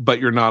 but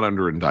you're not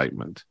under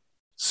indictment.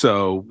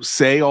 So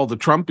say all the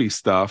Trumpy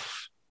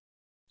stuff,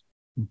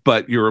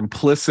 but your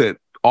implicit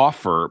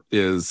offer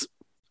is,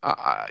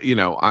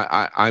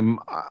 I'm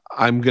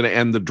going to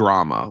end the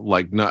drama.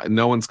 Like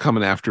no one's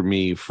coming after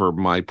me for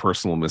my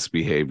personal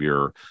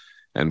misbehavior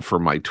and for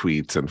my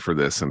tweets and for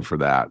this and for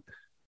that.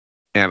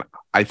 And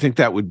I think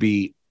that would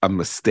be a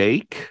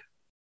mistake,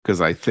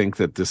 because I think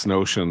that this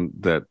notion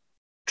that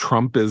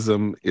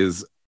Trumpism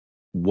is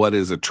what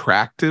is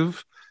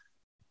attractive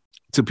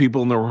to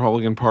people in the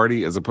Republican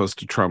Party, as opposed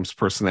to Trump's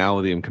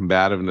personality and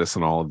combativeness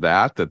and all of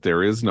that, that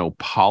there is no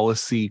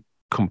policy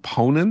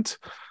component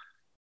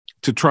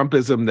to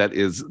Trumpism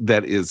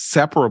that is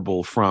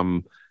separable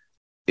from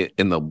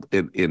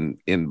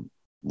in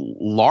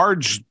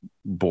large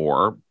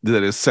bore,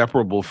 that is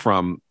separable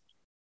from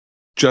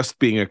just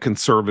being a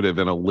conservative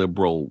in a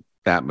liberal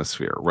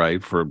atmosphere,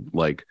 right? For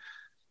like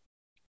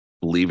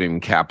believing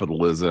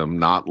capitalism,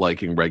 not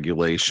liking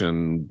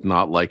regulation,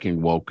 not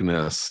liking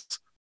wokeness,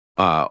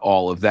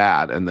 all of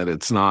that, and that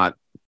it's not,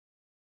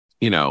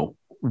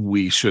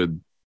 we should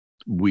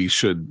feel we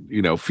should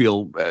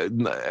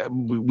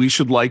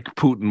like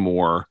Putin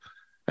more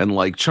and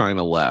like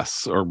China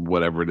less, or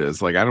whatever it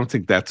is. Like, I don't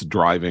think that's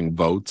driving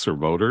votes or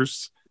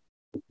voters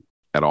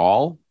at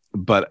all.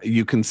 But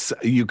you can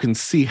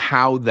see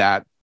how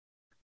that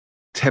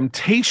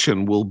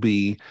temptation will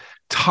be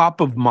top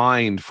of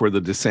mind for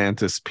the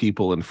DeSantis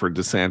people and for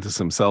DeSantis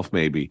himself,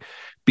 maybe,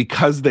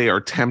 because they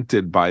are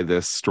tempted by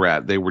this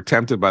they were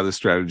tempted by the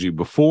strategy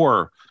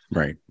before,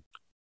 right,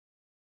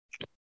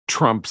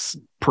 Trump's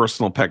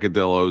personal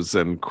peccadillos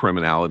and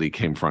criminality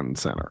came front and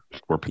center,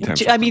 or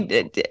potentially. I mean,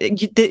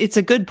 it's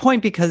a good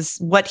point, because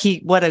what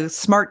a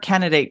smart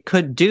candidate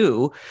could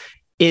do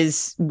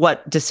is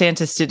what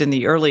DeSantis did in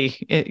the early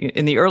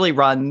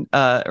run,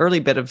 early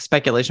bit of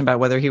speculation about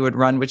whether he would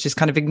run, which is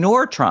kind of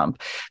ignore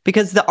Trump.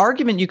 Because the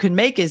argument you can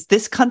make is,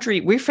 this country,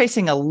 we're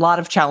facing a lot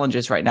of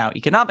challenges right now: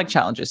 economic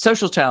challenges,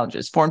 social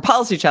challenges, foreign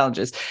policy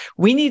challenges.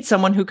 We need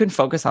someone who can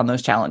focus on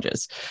those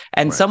challenges,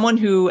 and someone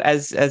who,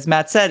 as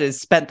Matt said, has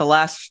spent the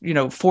last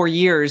 4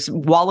 years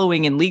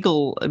wallowing in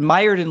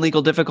mired in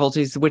legal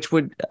difficulties, which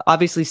would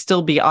obviously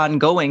still be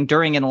ongoing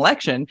during an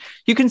election.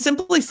 You can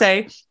simply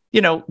say,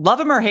 love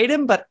him or hate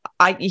him, but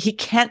he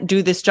can't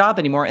do this job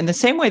anymore. In the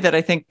same way that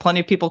I think plenty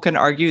of people can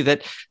argue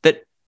that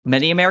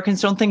many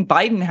Americans don't think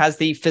Biden has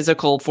the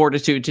physical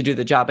fortitude to do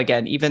the job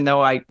again, even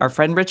though our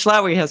friend Rich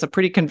Lowry has a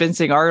pretty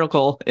convincing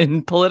article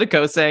in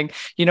Politico saying,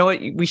 you know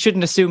what, we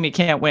shouldn't assume he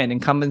can't win.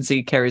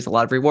 Incumbency carries a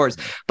lot of rewards.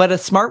 But a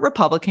smart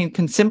Republican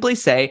can simply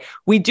say,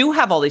 we do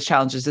have all these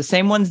challenges, the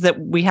same ones that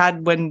we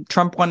had when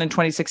Trump won in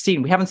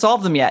 2016. We haven't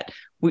solved them yet.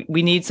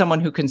 We need someone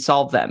who can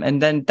solve them. And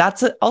then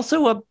that's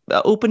also a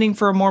opening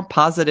for a more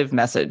positive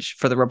message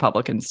for the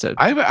Republicans to.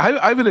 I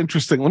have an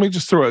interesting, let me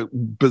just throw a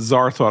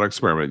bizarre thought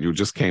experiment. You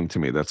just came to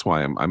me. That's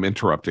why I'm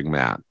interrupting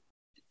Matt.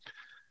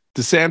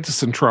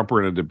 DeSantis and Trump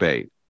are in a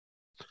debate,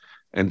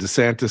 and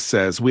DeSantis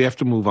says, we have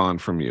to move on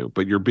from you,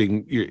 but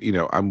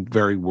I'm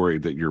very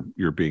worried that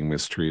you're being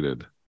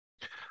mistreated.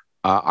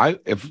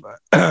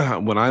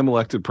 When I'm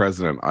elected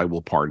president, I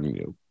will pardon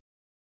you.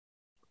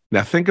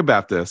 Now think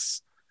about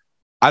this.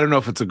 I don't know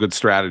if it's a good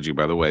strategy,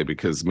 by the way,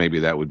 because maybe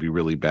that would be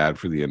really bad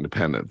for the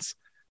independents,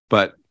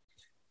 but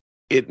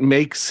it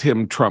makes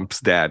him Trump's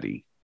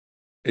daddy.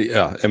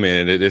 Yeah. I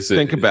mean, it is.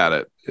 Think about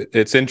it.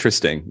 It's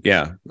interesting.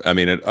 Yeah. I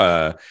mean,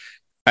 I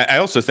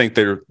also think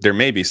there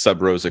may be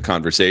sub rosa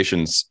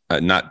conversations,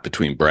 not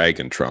between Bragg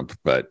and Trump,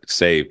 but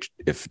say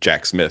if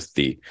Jack Smith,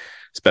 the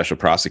special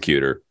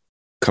prosecutor,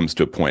 comes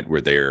to a point where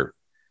they're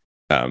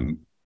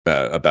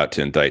about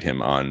to indict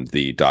him on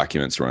the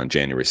documents around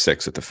January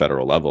 6th at the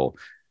federal level,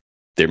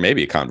 there may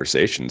be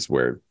conversations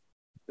where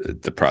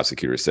the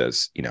prosecutor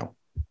says,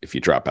 if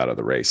you drop out of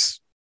the race,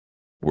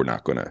 we're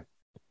not going to,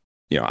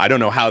 I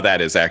don't know how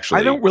that is actually.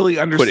 I don't really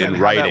understand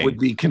how that would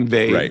be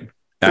conveyed, right?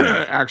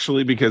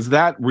 Actually, because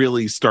that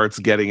really starts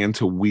getting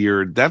into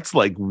weird. That's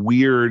like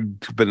weird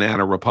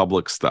Banana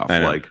Republic stuff.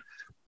 Like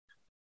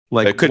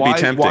it could be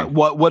tempting.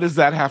 What does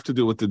that have to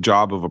do with the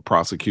job of a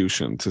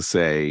prosecution to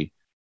say,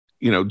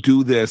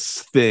 do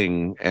this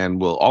thing,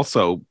 and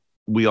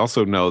we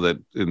also know that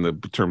in the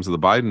terms of the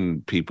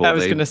Biden people,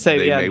 they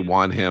may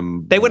want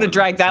him. They would have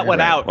dragged that one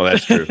out. Well,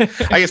 that's true.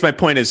 I guess my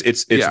point is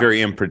it's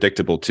very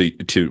unpredictable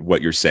to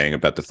what you're saying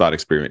about the thought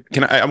experiment.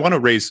 I want to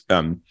raise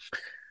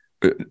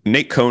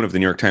Nate Cohn of the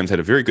New York Times had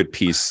a very good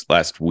piece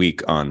last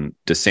week on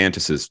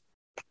DeSantis's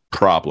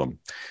problem,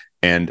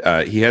 and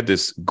he had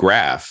this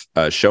graph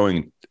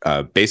showing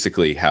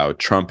basically how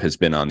Trump has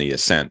been on the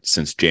ascent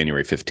since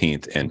January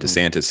 15th, and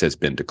DeSantis has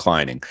been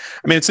declining.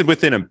 I mean, it's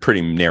within a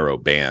pretty narrow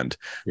band,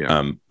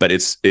 but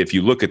if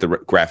you look at the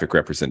graphic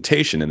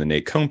representation in the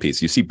Nate Cohn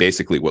piece, you see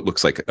basically what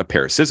looks like a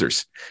pair of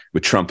scissors,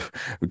 with Trump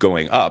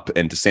going up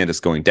and DeSantis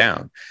going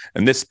down.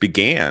 And this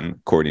began,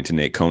 according to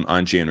Nate Cohn,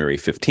 on January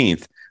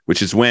 15th,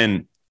 which is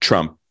when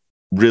Trump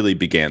really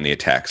began the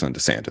attacks on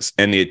DeSantis.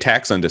 And the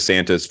attacks on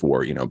DeSantis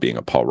for, being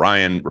a Paul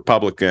Ryan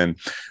Republican,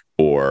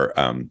 or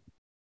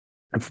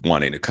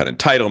wanting to cut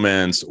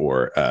entitlements,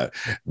 or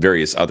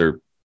various other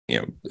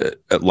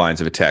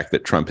lines of attack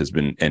that Trump has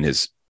been and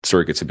his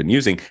surrogates have been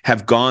using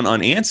have gone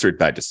unanswered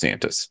by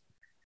DeSantis.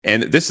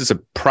 And this is a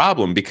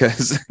problem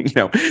because,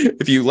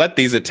 if you let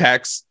these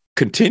attacks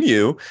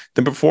continue,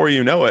 then before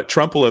you know it,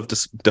 Trump will have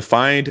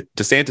defined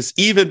DeSantis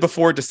even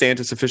before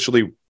DeSantis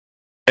officially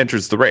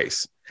enters the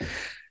race.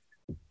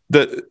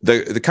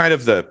 The kind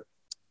of the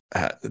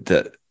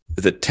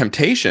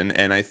temptation,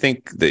 and I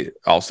think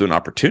also an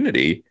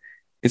opportunity,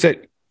 is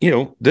that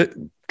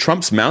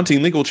Trump's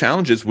mounting legal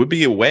challenges would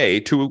be a way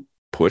to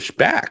push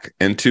back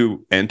and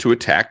to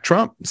attack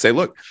Trump. Say,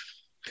 look,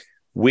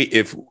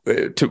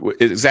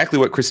 exactly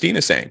what Christine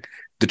is saying.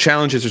 The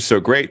challenges are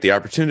so great. The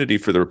opportunity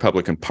for the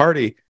Republican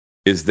Party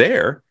is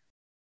there.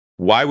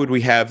 Why would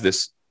we have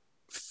this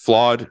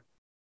flawed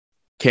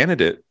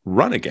candidate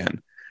run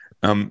again?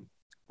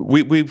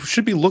 We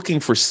should be looking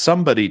for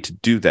somebody to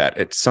do that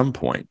at some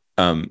point.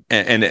 And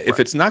if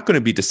it's not going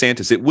to be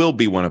DeSantis, it will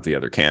be one of the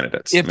other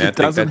candidates. If it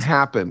doesn't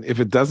happen,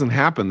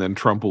 then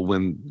Trump will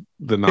win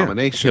the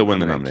nomination. He'll win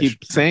the nomination. I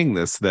keep saying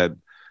this, that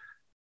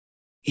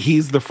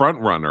he's the front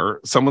runner.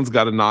 Someone's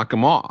got to knock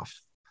him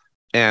off.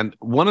 And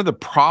one of the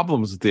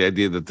problems with the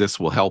idea that this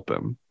will help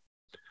him,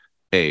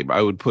 Abe,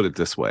 I would put it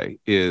this way,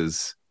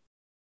 is,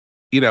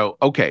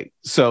 okay,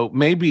 so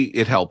maybe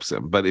it helps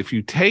him. But if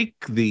you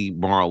take the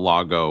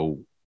Mar-a-Lago,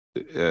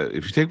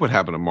 if you take what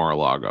happened at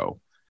Mar-a-Lago,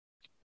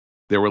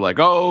 they were like,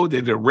 oh, they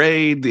did a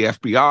raid, the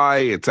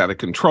FBI, it's out of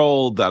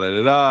control,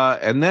 da-da-da-da.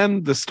 And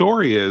then the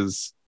story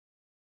is,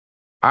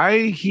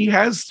 he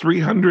has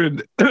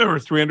 300 or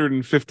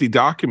 350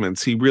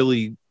 documents he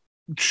really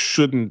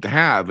shouldn't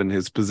have in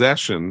his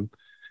possession.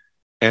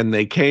 And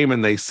they came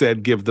and they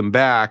said, give them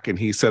back. And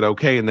he said,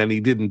 okay. And then he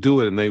didn't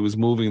do it. And they was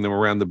moving them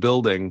around the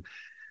building.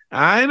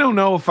 I don't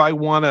know if I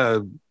want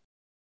to,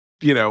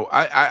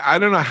 I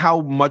don't know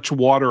how much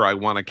water I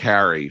want to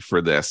carry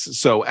for this.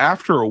 So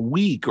after a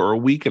week or a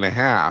week and a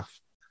half,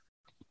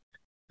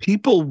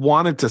 people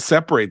wanted to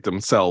separate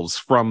themselves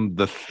from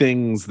the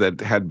things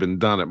that had been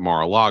done at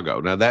Mar-a-Lago.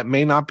 Now, that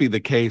may not be the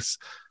case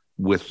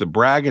with the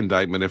Bragg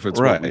indictment if it's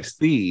what we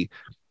see.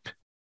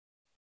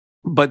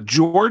 But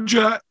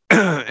Georgia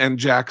and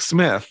Jack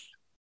Smith,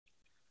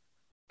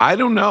 I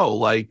don't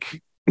know, I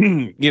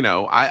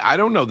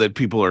don't know that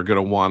people are going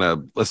to want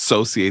to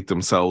associate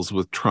themselves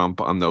with Trump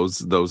on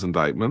those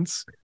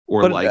indictments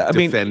or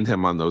defend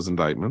him on those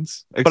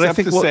indictments, except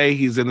to say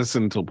he's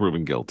innocent until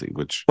proven guilty.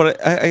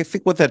 But I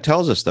think what that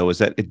tells us, though, is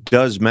that it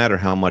does matter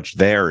how much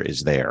there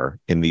is there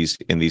in these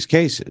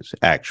cases,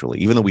 actually,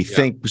 even though we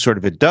think sort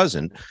of it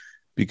doesn't.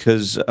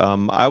 Because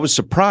I was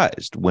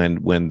surprised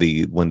when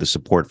the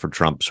support for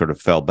Trump sort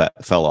of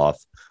fell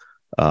off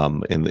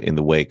in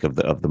the wake of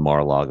the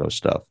Mar-a-Lago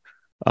stuff.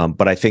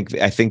 But I think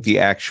the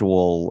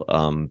actual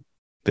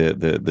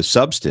the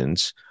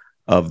substance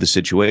of the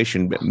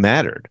situation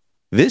mattered.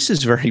 This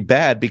is very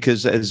bad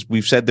because, as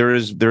we've said, there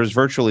is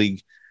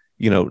virtually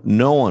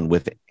no one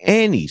with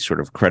any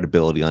sort of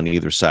credibility on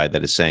either side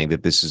that is saying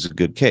that this is a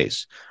good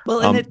case.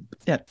 Well, go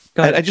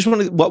ahead. I just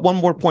want to one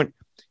more point.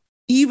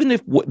 Even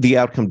if the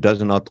outcome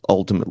doesn't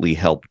ultimately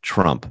help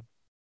Trump,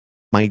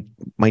 my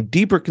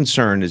deeper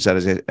concern is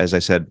that, as I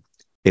said,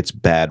 it's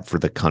bad for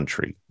the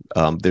country.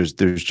 There's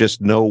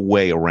just no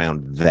way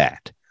around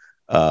that.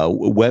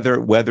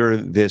 Whether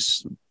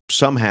this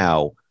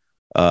somehow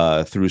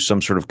through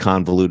some sort of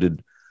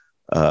convoluted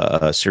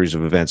series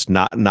of events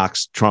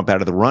knocks Trump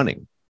out of the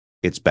running,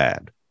 it's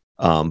bad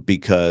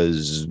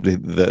because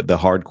the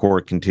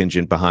hardcore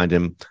contingent behind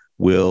him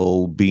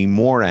will be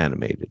more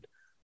animated.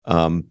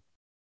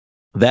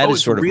 That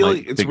is sort of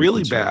it's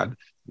really bad.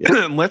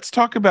 Yeah. Let's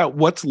talk about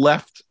what's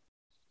left.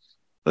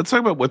 Let's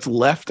talk about what's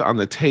left on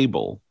the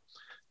table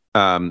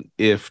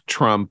if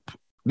Trump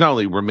not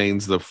only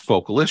remains the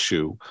focal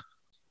issue,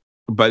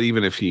 but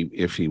even if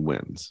he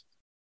wins.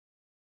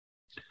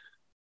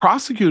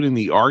 Prosecuting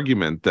the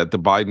argument that the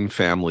Biden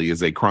family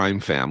is a crime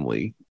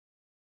family,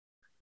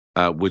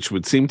 which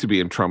would seem to be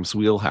in Trump's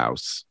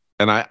wheelhouse.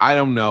 And I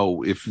don't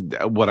know if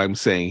what I'm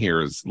saying here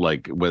is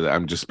whether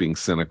I'm just being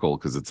cynical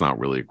because it's not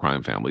really a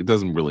crime family. It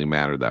doesn't really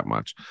matter that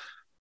much.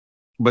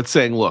 But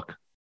saying, look,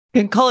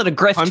 you can call it a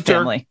grift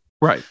family,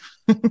 right?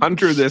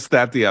 Hunter, this,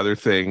 that, the other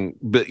thing.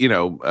 But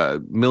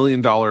 $1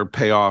 million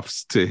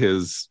payoffs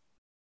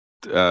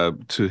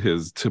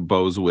to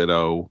Bo's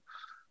widow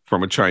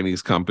from a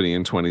Chinese company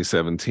in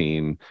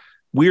 2017.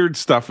 Weird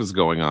stuff is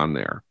going on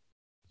there.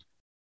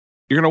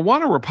 You're going to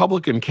want a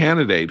Republican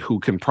candidate who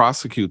can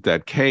prosecute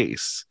that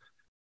case.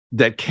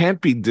 That can't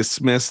be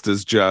dismissed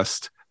as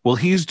just, well,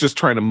 he's just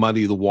trying to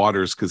muddy the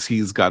waters because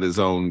he's got his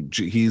own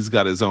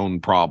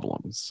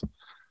problems.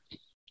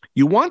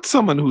 You want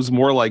someone who's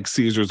more like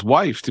Caesar's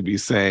wife to be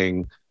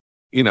saying,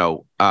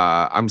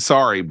 I'm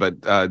sorry, but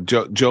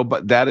Joe,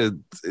 but there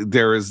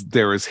is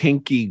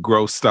hinky,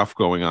 gross stuff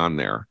going on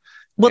there.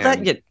 Well,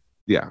 okay.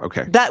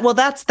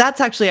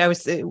 that's actually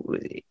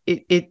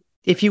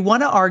if you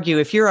want to argue,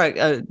 if you're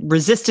a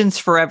resistance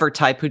forever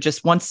type who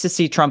just wants to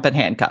see Trump in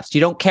handcuffs,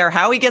 you don't care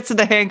how he gets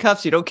into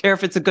handcuffs, you don't care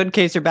if it's a good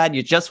case or bad,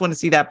 you just want to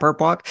see that perp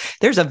walk.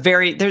 There's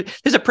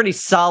a pretty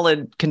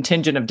solid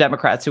contingent of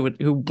Democrats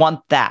who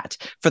want that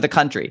for the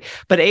country.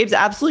 But Abe's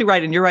absolutely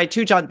right, and you're right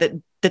too, John,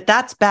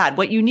 that's bad.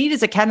 What you need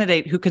is a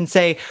candidate who can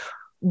say,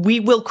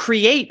 we will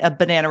create a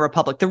banana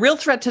republic. The real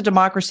threat to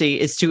democracy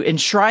is to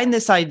enshrine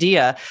this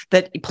idea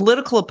that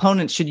political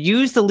opponents should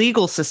use the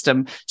legal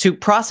system to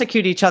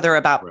prosecute each other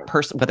about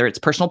whether it's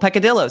personal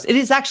peccadillos. It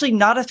is actually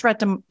not a threat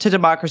to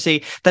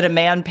democracy that a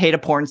man paid a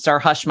porn star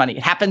hush money.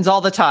 It happens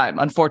all the time,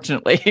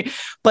 unfortunately.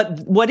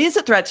 But what is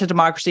a threat to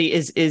democracy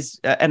is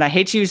and I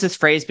hate to use this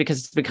phrase because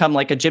it's become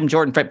like a Jim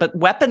Jordan phrase, but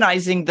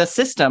weaponizing the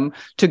system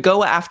to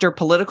go after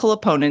political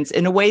opponents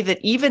in a way that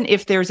even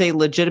if there's a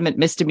legitimate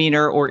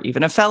misdemeanor or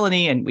even a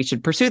felony, and we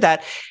should pursue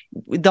that,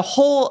 the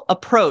whole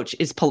approach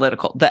is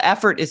political. The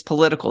effort is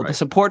political. Right. The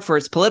support for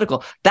it's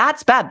political.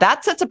 That's bad.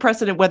 That sets a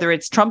precedent, whether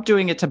it's Trump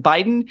doing it to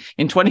Biden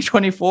in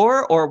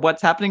 2024 or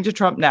what's happening to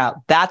Trump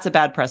now. That's a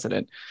bad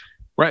precedent.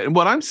 Right. And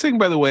what I'm saying,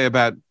 by the way,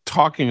 about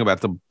talking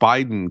about the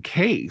Biden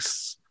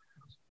case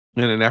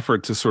in an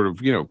effort to sort of,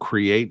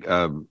 create,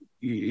 the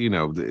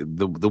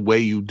way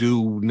you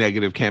do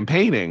negative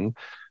campaigning,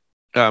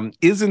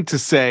 isn't to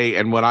say,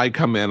 and when I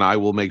come in, I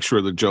will make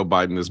sure that Joe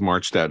Biden is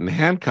marched out in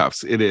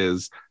handcuffs. It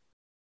is,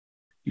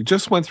 you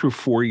just went through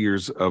 4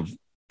 years of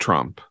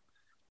Trump.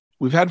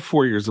 We've had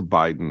 4 years of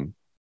Biden.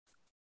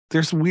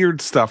 There's weird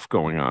stuff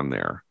going on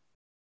there.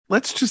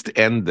 Let's just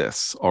end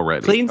this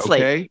already. Clean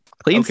slate. Okay?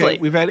 Clean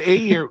slate. We've had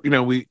 8 years.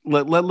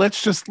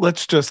 Let's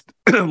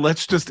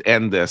just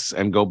end this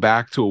and go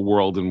back to a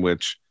world in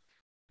which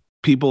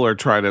people are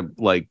trying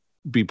to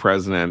be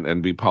president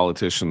and be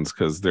politicians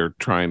because they're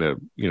trying to,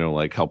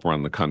 help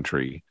run the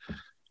country,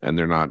 and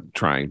they're not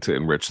trying to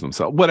enrich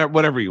themselves.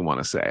 Whatever you want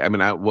to say. I mean,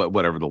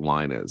 whatever the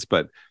line is,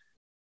 but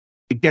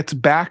it gets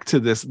back to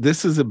this.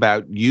 This is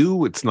about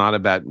you. It's not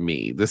about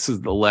me.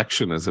 The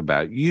election is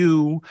about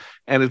you,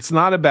 and it's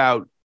not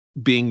about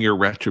being your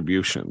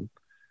retribution.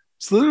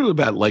 It's literally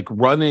about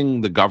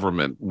running the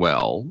government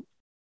well,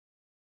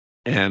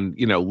 and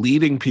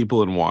leading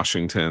people in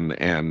Washington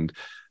and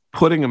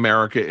putting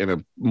America in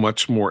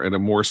a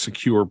more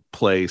secure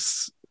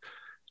place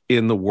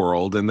in the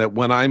world. And that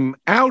when I'm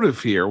out of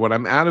here, when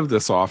I'm out of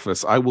this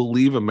office, I will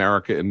leave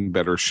America in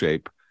better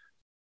shape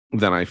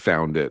than I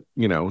found it.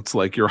 It's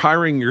like you're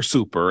hiring your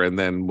super, and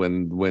then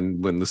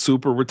when the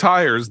super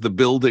retires, the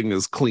building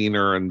is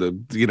cleaner and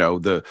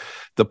the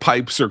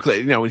pipes are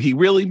clean. And he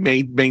really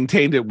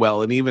maintained it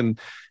well, and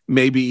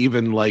maybe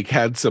even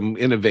had some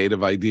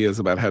innovative ideas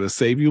about how to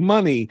save you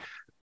money.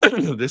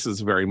 This is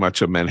very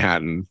much a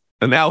Manhattan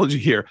analogy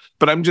here,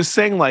 but I'm just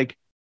saying,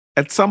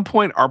 at some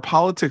point our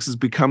politics has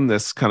become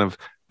this kind of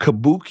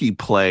kabuki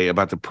play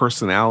about the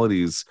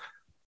personalities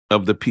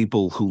of the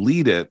people who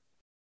lead it,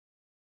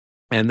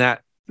 and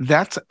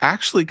that's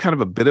actually kind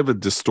of a bit of a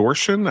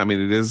distortion. I mean,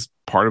 it is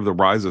part of the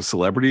rise of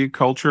celebrity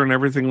culture and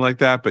everything like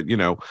that, but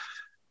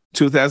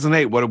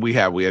 2008, what did we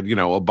have? We had,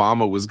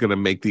 Obama was going to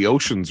make the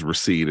oceans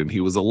recede, and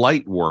he was a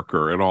light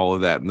worker and all of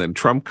that, and then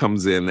Trump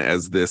comes in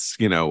as this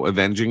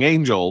avenging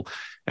angel.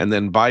 And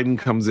then Biden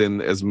comes in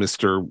as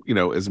Mr.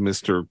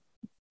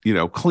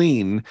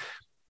 Clean,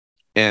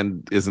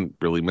 and isn't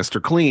really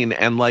Mr. Clean.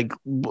 And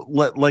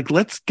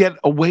let's get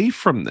away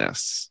from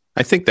this.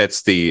 I think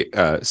that's the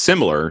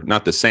similar,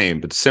 not the same,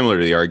 but similar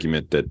to the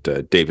argument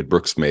that David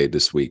Brooks made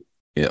this week,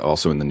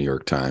 also in the New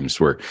York Times,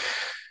 where,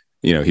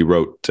 he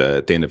wrote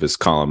at the end of his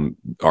column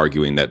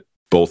arguing that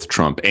both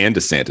Trump and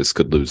DeSantis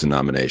could lose a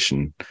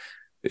nomination.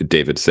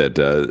 David said,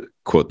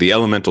 quote, "The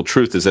elemental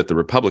truth is that the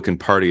Republican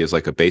Party is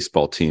like a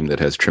baseball team that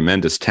has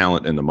tremendous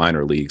talent in the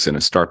minor leagues and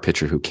a star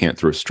pitcher who can't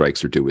throw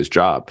strikes or do his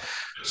job.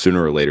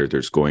 Sooner or later,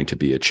 there's going to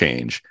be a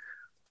change."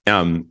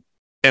 And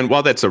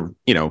while that's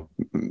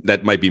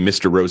that might be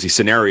Mr. Rosy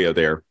scenario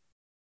there,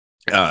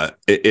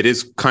 it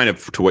is kind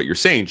of to what you're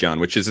saying, John,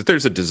 which is that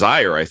there's a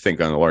desire, I think,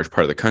 on a large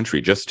part of the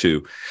country just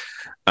to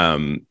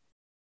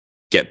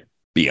get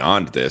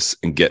beyond this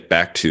and get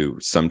back to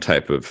some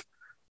type of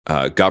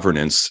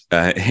governance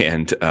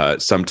and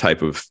some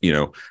type of,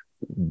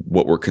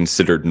 what were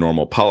considered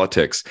normal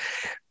politics.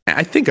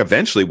 I think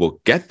eventually we'll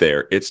get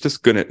there. It's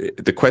just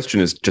the question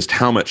is just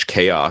how much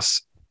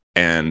chaos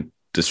and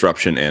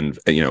disruption and,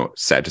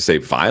 sad to say,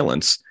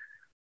 violence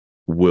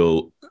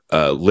will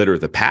litter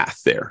the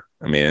path there.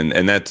 I mean,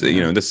 and that's,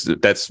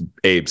 that's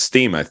Abe's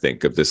theme, I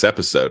think, of this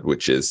episode,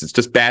 which is it's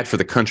just bad for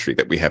the country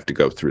that we have to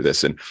go through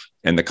this, and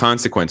the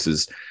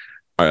consequences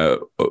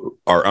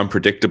are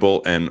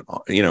unpredictable. And,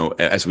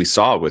 as we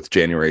saw with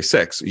January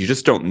 6th, you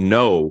just don't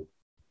know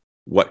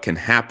what can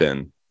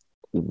happen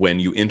when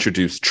you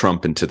introduce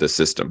Trump into the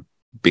system,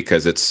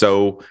 because it's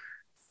so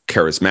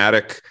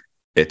charismatic,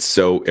 it's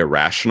so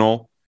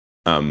irrational,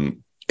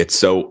 it's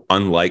so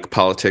unlike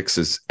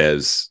politics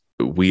as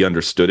we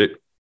understood it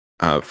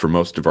for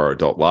most of our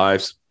adult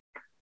lives,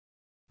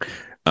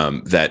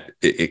 that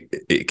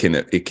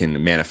it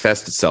can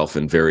manifest itself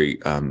in very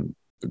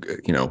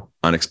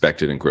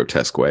unexpected and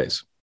grotesque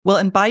ways. Well,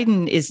 and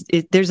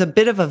Biden there's a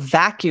bit of a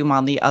vacuum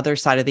on the other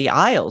side of the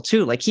aisle,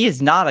 too. Like, he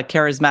is not a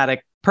charismatic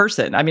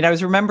person. I mean, I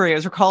was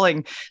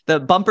recalling the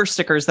bumper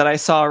stickers that I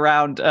saw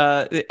around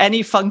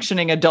any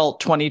functioning adult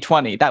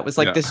 2020. That was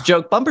like this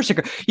joke bumper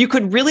sticker. You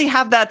could really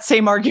have that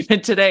same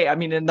argument today. I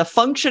mean, and the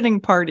functioning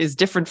part is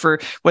different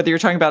for whether you're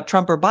talking about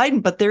Trump or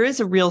Biden, but there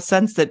is a real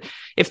sense that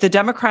if the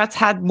Democrats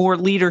had more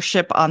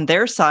leadership on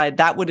their side,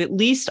 that would at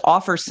least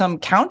offer some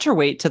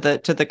counterweight to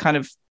the kind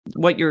of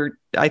what you're,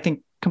 I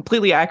think,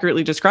 completely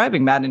accurately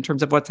describing, Matt, in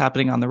terms of what's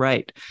happening on the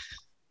right.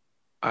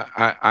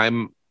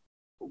 I'm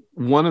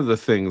one of the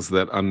things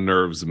that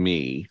unnerves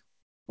me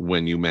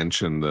when you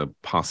mention the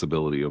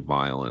possibility of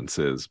violence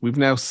is we've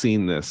now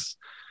seen this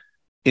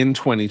in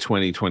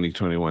 2020,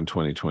 2021,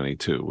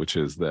 2022, which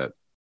is that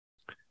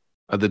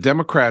the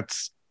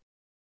Democrats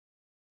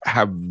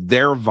have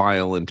their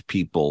violent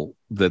people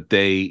that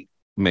they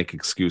make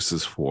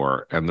excuses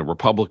for, and the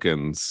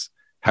Republicans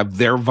have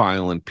their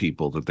violent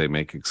people that they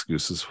make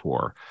excuses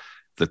for.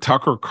 The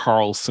Tucker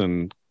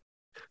Carlson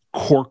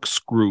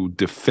corkscrew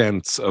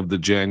defense of the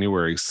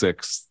January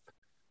 6th,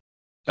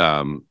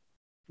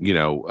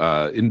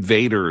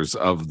 invaders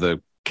of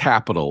the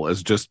Capitol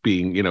as just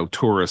being,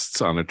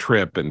 tourists on a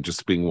trip and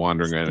just being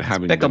wandering and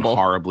having been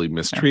horribly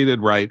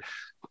mistreated, right?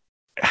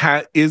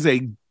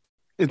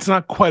 It's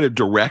not quite a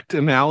direct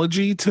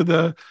analogy to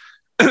the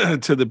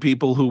to the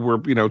people who were,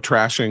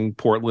 trashing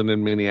Portland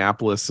and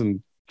Minneapolis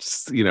and,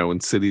 in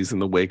cities in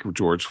the wake of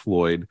George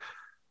Floyd,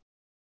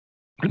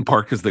 in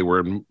part because they were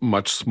in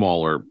much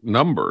smaller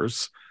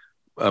numbers.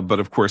 But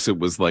of course, it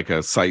was like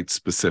a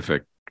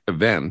site-specific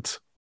event,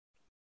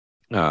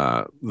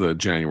 the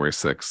January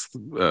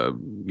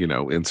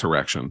 6th,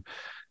 insurrection.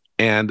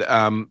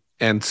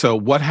 And so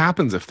what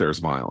happens if there's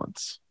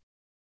violence?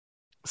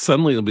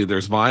 Suddenly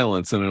there's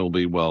violence, and it'll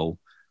be, well,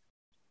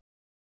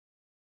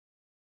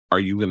 are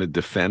you going to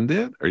defend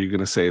it? Are you going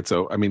to say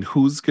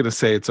who's going to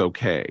say it's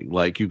okay?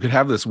 Like, you could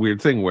have this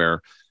weird thing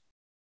where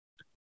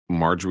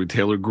Marjorie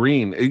Taylor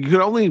Greene, you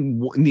could only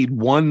need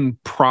one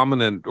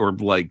prominent or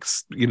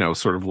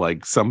sort of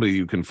like somebody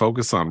you can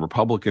focus on,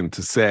 Republican,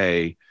 to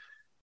say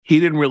he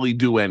didn't really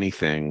do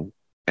anything,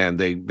 and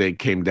they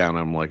came down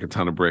on him like a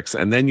ton of bricks.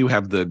 And then you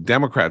have the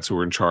Democrats who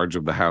are in charge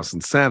of the House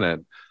and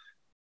Senate,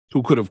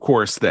 who could, of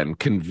course, then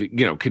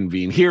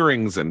convene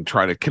hearings and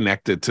try to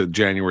connect it to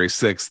January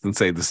 6th and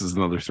say this is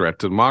another threat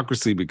to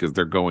democracy because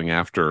they're going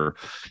after,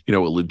 a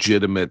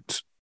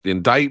legitimate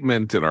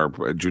indictment in our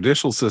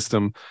judicial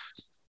system.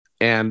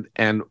 And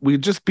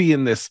we'd just be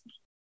in this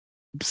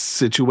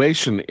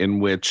situation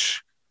in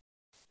which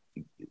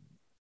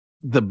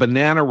the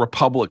banana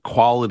republic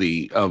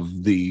quality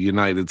of the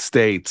United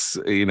States,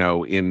 after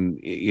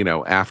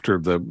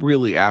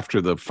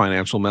the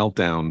financial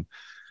meltdown,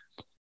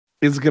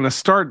 is going to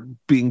start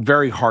being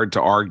very hard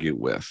to argue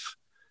with.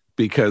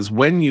 Because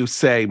when you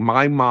say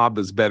my mob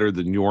is better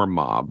than your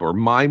mob, or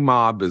my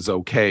mob is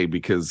okay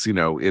because,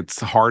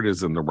 its heart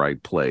is in the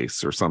right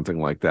place, or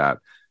something like that,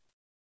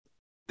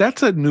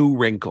 that's a new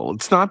wrinkle.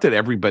 It's not that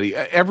everybody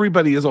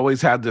has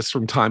always had this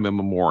from time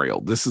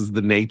immemorial. This is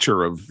the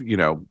nature of,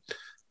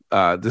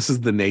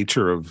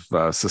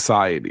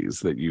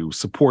 societies, that you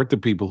support the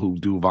people who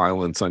do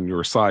violence on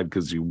your side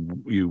because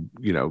you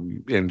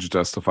ends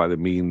justify the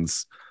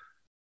means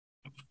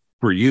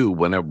for you,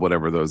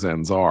 whatever those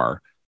ends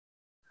are.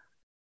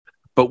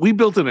 But we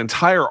built an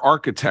entire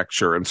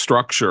architecture and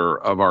structure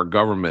of our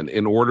government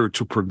in order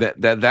to prevent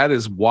that. That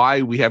is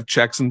why we have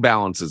checks and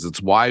balances.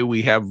 It's why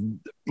we have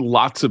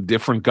lots of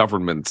different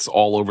governments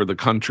all over the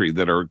country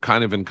that are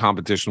kind of in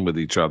competition with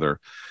each other.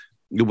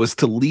 It was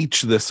to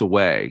leech this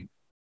away.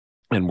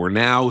 And we're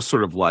now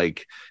sort of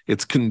like,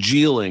 it's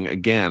congealing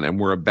again, and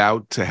we're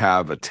about to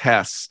have a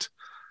test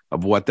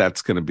of what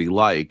that's going to be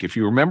like. If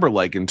you remember,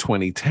 like in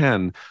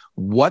 2010,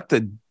 what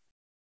the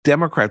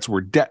Democrats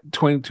were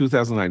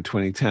 2009,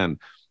 2010,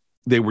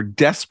 they were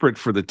desperate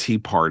for the Tea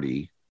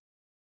Party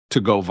to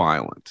go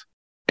violent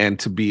and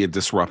to be a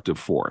disruptive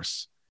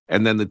force.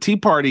 And then the Tea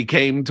Party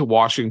came to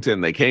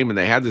Washington. They came and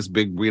they had this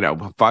big,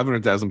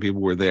 500,000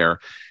 people were there,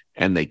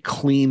 and they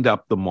cleaned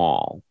up the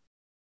mall.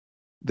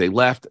 They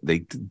left, they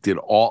did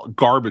all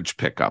garbage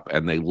pickup,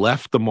 and they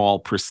left the mall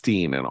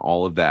pristine and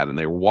all of that. And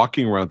they were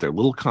walking around with their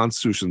little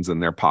constitutions in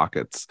their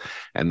pockets,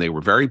 and they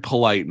were very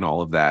polite and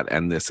all of that.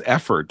 And this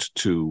effort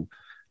to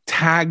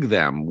tag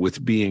them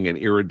with being an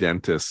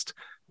irredentist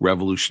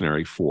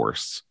revolutionary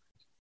force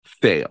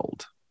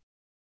failed.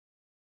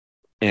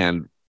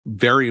 And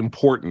very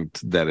important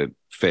that it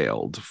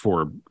failed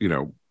for,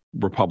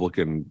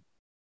 Republican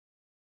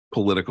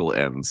political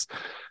ends,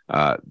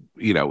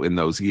 in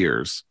those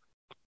years.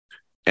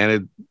 And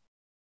it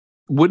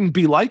wouldn't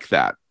be like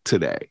that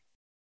today.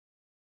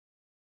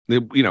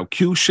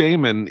 Q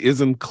Shaman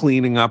isn't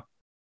cleaning up,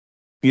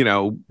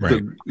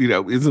 right.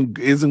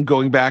 Isn't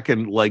going back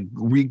and like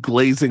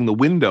reglazing the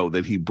window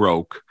that he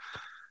broke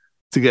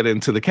to get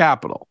into the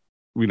Capitol,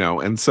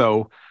 And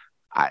so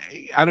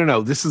I don't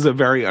know. This is a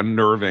very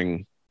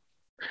unnerving,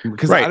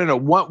 because right. I don't know.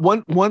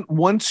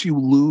 Once you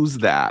lose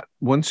that,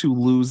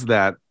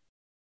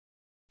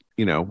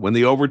 when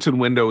the Overton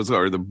window is,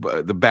 or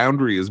the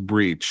boundary is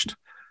breached,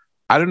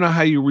 I don't know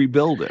how you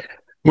rebuild it.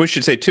 We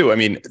should say too, I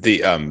mean,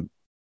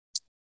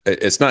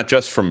 it's not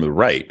just from the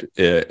right.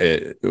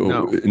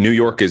 No. New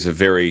York is a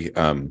very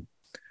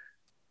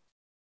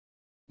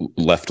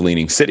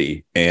left-leaning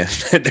city, and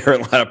there are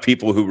a lot of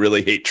people who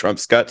really hate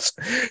Trump's guts.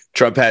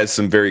 Trump has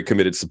some very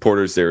committed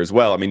supporters there as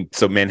well. I mean,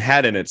 so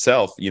Manhattan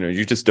itself,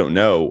 you just don't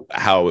know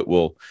how it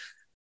will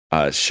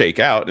shake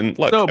out. And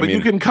look, no, but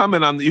you can come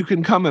in on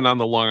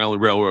the Long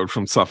Island Railroad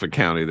from Suffolk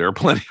County. There are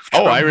plenty of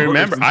Trump I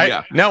remember.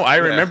 voters. I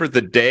remember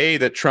the day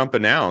that Trump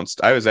announced.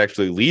 I was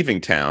actually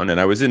leaving town, and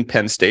I was in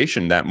Penn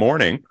Station that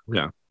morning.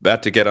 Yeah,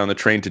 about to get on the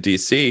train to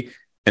DC,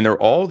 and there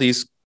were all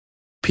these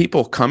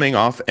people coming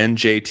off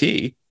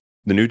NJT,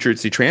 the New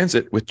Jersey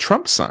Transit, with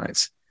Trump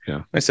signs.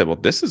 Yeah, I said, well,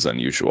 this is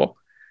unusual.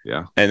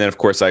 Yeah. And then, of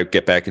course, I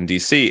get back in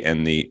DC,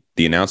 and the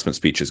announcement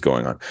speech is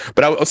going on.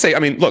 But I'll say, I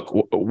mean, look,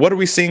 what are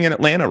we seeing in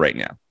Atlanta right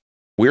now?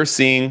 We're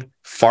seeing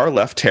far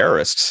left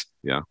terrorists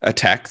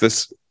attack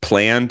this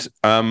planned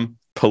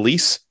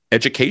police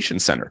education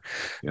center.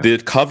 Yeah. The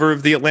cover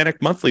of the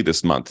Atlantic Monthly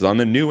this month is on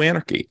the new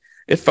anarchy.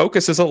 It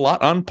focuses a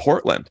lot on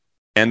Portland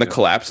and the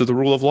collapse of the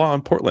rule of law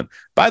in Portland.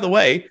 By the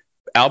way,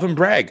 Alvin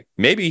Bragg,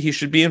 maybe he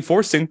should be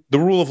enforcing the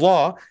rule of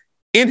law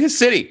in his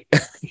city,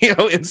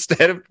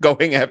 instead of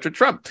going after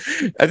Trump.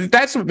 I think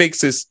that's what makes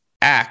this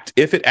act,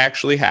 if it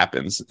actually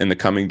happens in the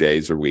coming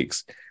days or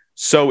weeks,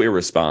 so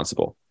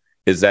irresponsible,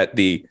 is that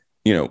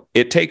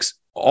it takes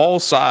all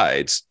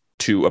sides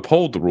to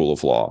uphold the rule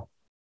of law.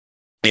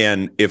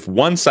 And if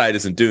one side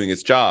isn't doing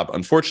its job,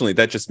 unfortunately,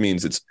 that just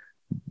means it's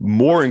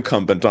more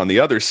incumbent on the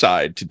other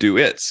side to do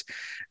its.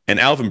 And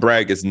Alvin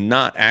Bragg is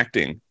not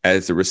acting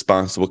as the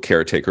responsible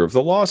caretaker of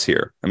the laws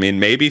here. I mean,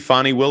 maybe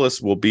Fani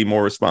Willis will be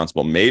more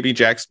responsible. Maybe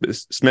Jack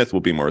Smith will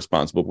be more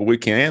responsible. But what we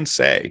can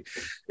say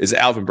is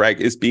Alvin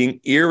Bragg is being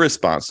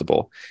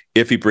irresponsible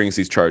if he brings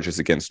these charges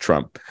against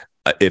Trump.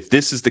 If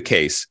this is the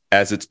case,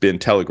 as it's been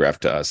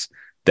telegraphed to us,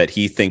 that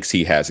he thinks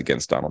he has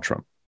against Donald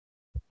Trump.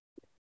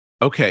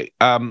 Okay,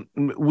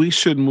 we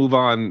should move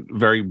on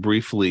very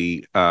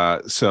briefly.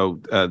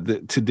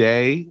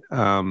 Today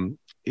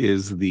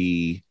is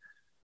the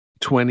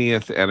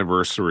 20th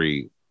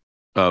anniversary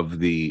of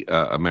the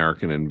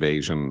American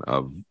invasion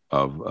of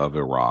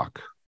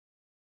Iraq.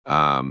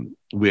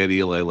 We had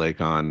Eli Lake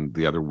on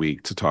the other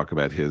week to talk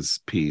about his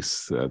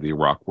piece, The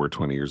Iraq War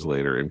 20 Years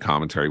Later, in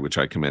Commentary, which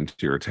I commend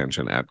to your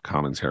attention at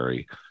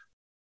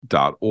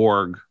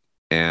commentary.org.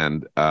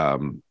 And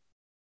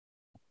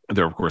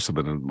there, of course, have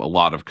been a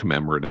lot of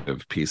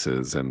commemorative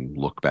pieces and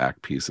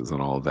look-back pieces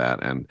and all of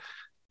that. And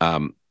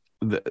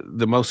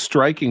the most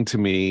striking to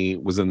me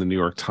was in the New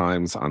York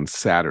Times on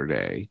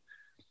Saturday.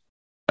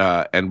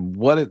 And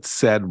what it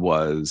said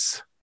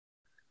was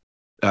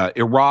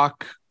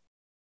Iraq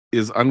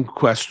is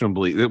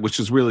unquestionably, which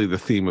is really the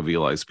theme of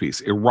Eli's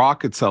piece,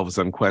 Iraq itself is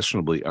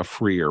unquestionably a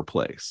freer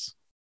place.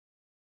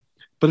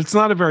 But it's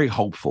not a very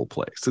hopeful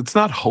place. It's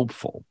not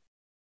hopeful.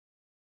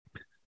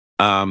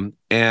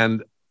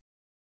 And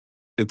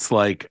it's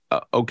like,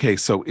 okay,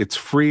 so it's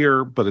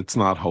freer, but it's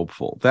not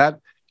hopeful. That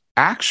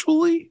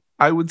actually,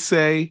 I would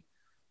say,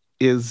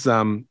 is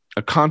a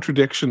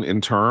contradiction in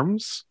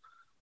terms,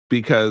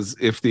 because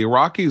if the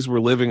Iraqis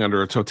were living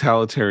under a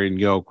totalitarian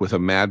yoke with a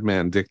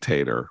madman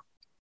dictator,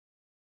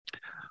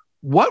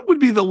 what would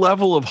be the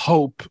level of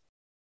hope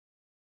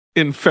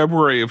in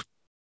February of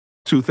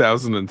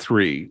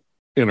 2003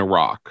 in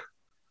Iraq?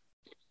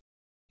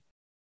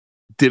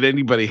 Did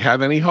anybody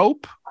have any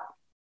hope?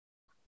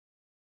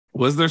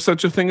 Was there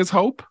such a thing as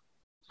hope?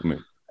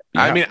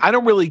 I mean, I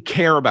don't really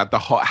care about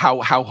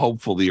how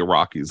hopeful the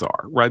Iraqis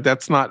are, right?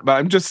 That's not, but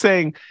I'm just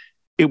saying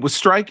it was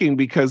striking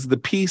because the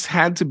piece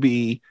had to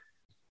be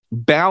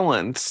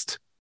balanced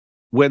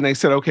when they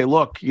said, okay,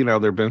 look,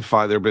 there've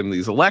been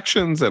these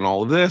elections and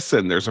all of this,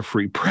 and there's a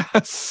free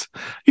press,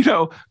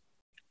 but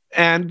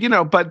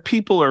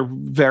people are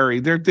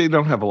they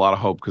don't have a lot of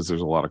hope because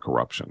there's a lot of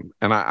corruption.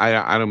 And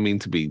I don't mean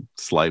to be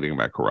slighting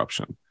about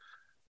corruption,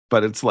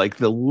 but it's like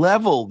the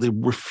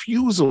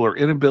refusal or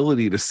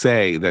inability to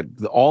say that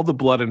all the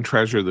blood and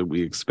treasure that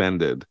we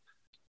expended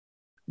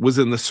was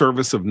in the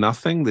service of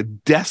nothing, the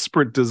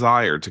desperate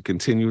desire to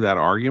continue that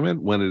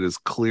argument when it is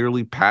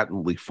clearly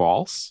patently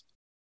false,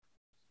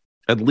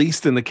 at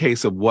least in the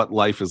case of what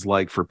life is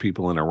like for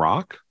people in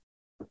Iraq.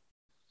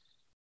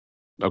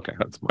 Okay.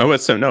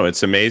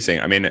 It's amazing.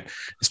 I mean,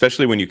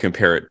 especially when you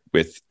compare it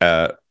with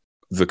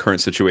the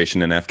current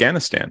situation in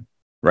Afghanistan,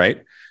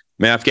 right?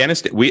 I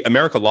mean,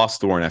 America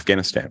lost the war in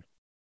Afghanistan.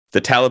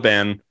 The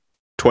Taliban,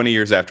 20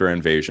 years after our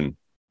invasion,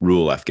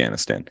 rule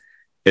Afghanistan.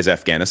 Is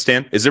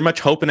there much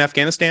hope in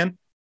Afghanistan?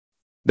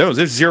 No,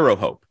 there's zero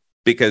hope,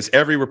 because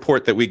every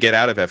report that we get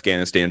out of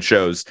Afghanistan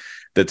shows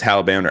the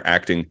Taliban are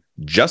acting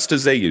just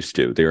as they used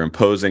to. They're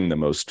imposing the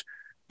most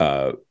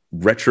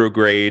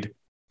retrograde,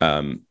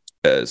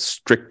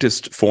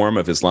 strictest form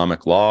of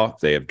Islamic law.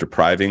 They are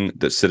depriving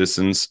the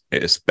citizens,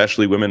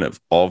 especially women, of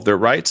all of their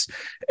rights.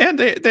 And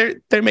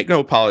they make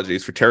no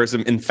apologies for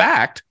terrorism. In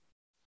fact,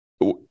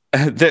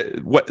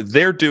 what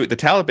they're doing, the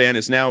Taliban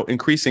is now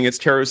increasing its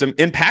terrorism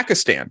in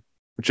Pakistan,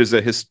 which is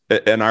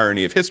an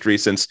irony of history,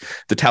 since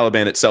the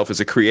Taliban itself is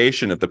a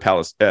creation of the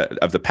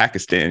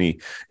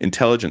Pakistani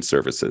intelligence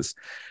services.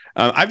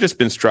 I've just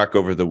been struck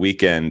over the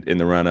weekend in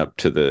the run-up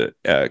to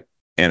the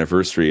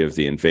anniversary of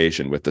the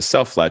invasion with the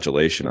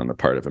self-flagellation on the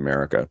part of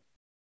America.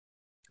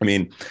 I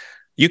mean,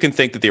 you can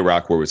think that the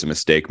Iraq War was a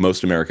mistake.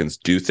 Most Americans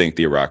do think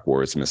the Iraq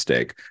War is a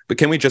mistake. But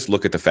can we just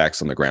look at the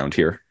facts on the ground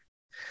here?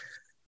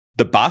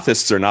 The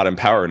Baathists are not in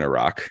power in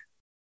Iraq,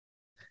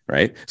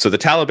 right? So the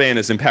Taliban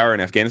is in power in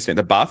Afghanistan.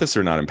 The Baathists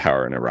are not in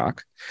power in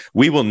Iraq.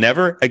 We will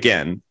never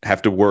again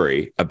have to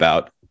worry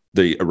about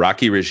the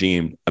Iraqi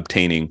regime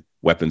obtaining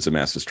weapons of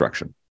mass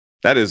destruction.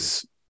 That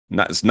is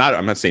not,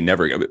 I'm not saying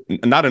never,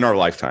 not in our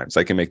lifetimes.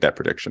 I can make that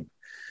prediction.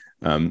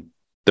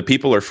 The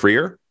people are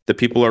freer. The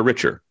people are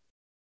richer.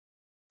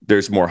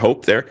 There's more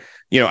hope there.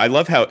 I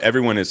love how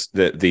everyone is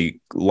the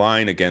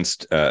line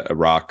against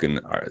Iraq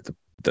and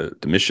the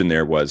mission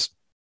there was,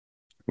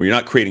 well, you're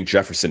not creating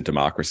Jefferson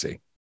democracy.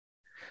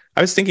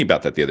 I was thinking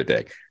about that the other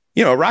day.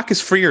 Iraq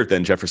is freer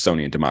than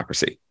Jeffersonian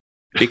democracy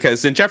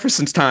because in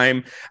Jefferson's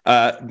time,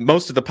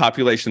 most of the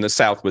population in the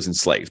South was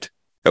enslaved.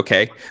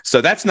 Okay,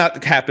 so that's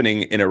not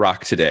happening in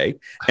Iraq today.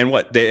 And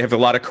what, they have a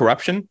lot of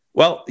corruption?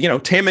 Well,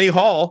 Tammany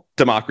Hall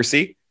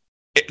democracy,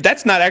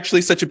 that's not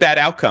actually such a bad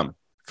outcome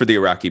for the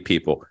Iraqi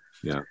people.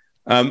 Yeah.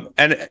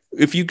 And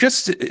if you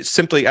just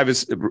simply, I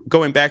was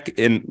going back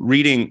and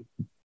reading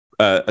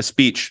a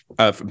speech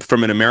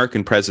from an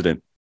American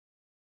president.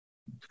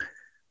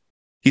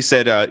 He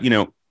said,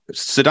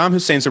 Saddam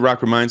Hussein's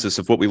Iraq reminds us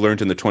of what we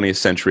learned in the 20th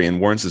century and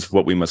warns us of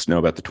what we must know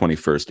about the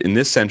 21st. In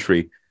this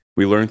century,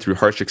 we learned through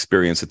harsh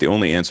experience that the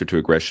only answer to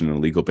aggression and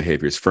illegal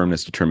behavior is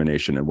firmness,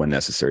 determination, and when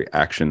necessary,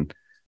 action.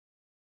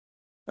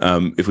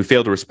 If we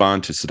fail to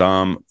respond to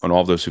Saddam and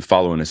all those who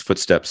follow in his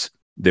footsteps,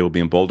 they will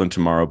be emboldened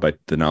tomorrow by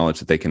the knowledge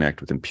that they can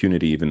act with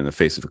impunity, even in the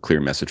face of a clear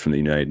message from the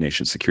United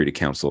Nations Security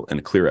Council and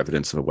a clear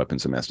evidence of a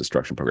weapons of mass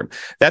destruction program.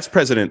 That's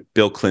President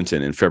Bill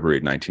Clinton in February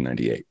of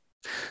 1998.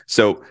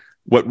 So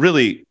what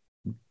really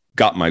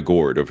got my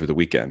gourd over the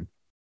weekend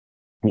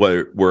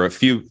were a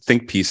few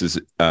think pieces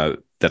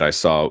that I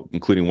saw,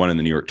 including one in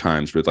the New York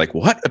Times, where like,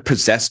 what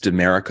possessed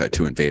America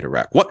to invade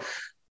Iraq? What?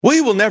 We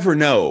will never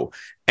know.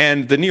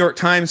 And the New York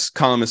Times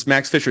columnist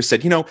Max Fisher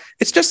said,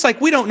 it's just like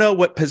we don't know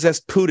what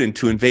possessed Putin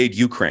to invade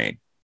Ukraine.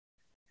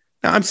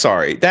 Now, I'm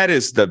sorry, that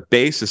is the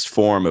basest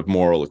form of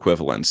moral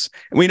equivalence.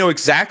 And we know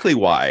exactly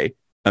why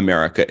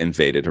America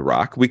invaded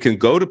Iraq. We can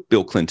go to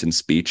Bill Clinton's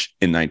speech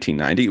in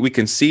 1990. We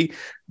can see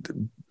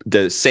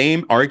the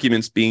same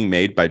arguments being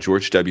made by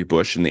George W.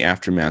 Bush in the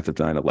aftermath of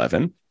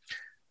 9/11.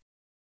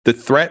 The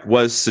threat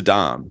was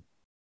Saddam,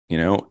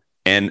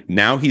 and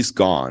now he's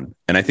gone.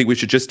 And I think we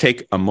should just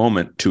take a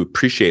moment to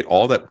appreciate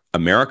all that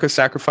America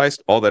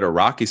sacrificed, all that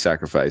Iraqi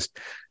sacrificed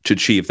to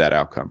achieve that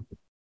outcome.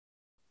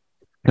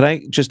 Can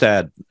I just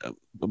add,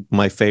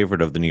 my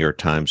favorite of the New York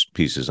Times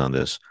pieces on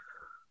this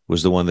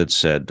was the one that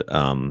said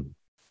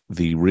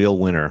the real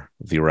winner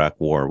of the Iraq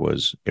War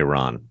was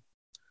Iran.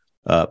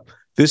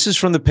 This is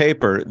from the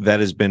paper that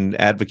has been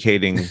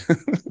advocating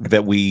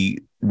that we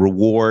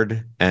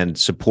reward and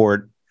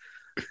support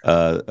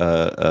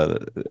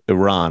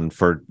Iran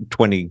for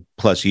 20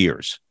 plus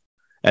years,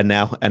 and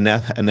now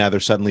they're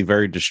suddenly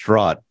very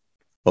distraught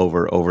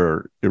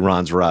over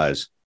Iran's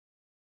rise.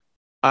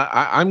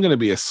 I'm going to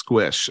be a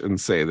squish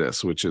and say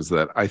this, which is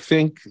that I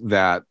think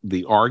that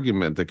the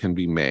argument that can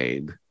be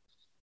made,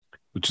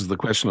 which is the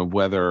question of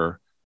whether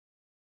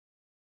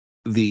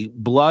the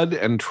blood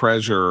and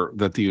treasure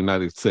that the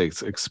United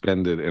States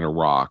expended in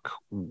Iraq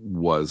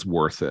was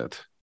worth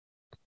it.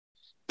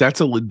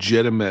 That's a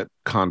legitimate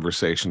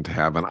conversation to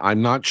have. And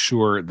I'm not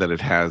sure that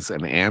it has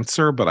an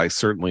answer, but I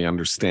certainly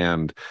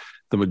understand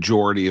the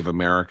majority of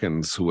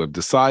Americans who have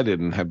decided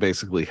and have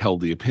basically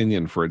held the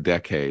opinion for a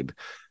decade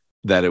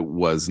that it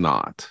was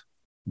not.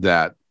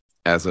 That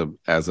as a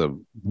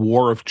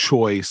war of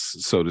choice,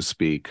 so to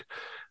speak,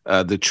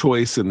 the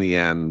choice in the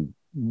end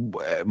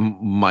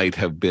might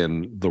have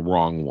been the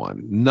wrong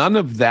one. None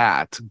of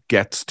that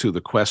gets to the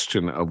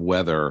question of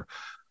whether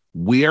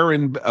we are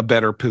in a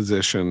better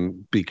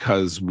position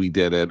because we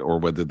did it, or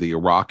whether the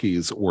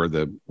Iraqis or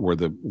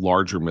the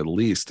larger Middle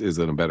East is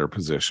in a better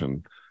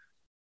position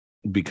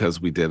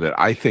because we did it.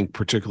 I think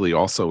particularly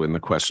also in the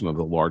question of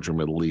the larger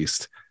Middle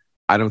East,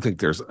 I don't think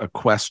there's a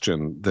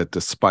question that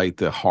despite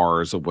the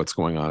horrors of what's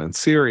going on in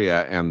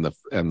Syria and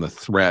the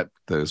threat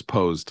that is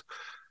posed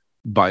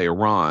by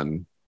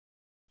Iran,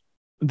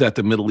 that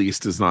the Middle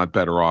East is not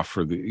better off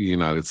for the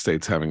United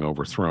States having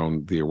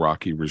overthrown the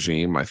Iraqi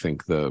regime. I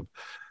think the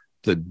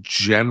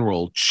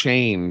general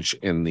change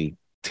in the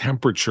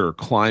temperature,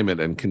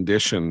 climate, and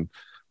condition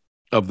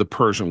of the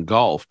Persian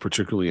Gulf,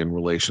 particularly in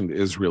relation to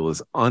Israel,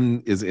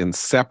 is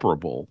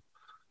inseparable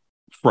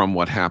from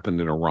what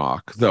happened in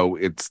Iraq, though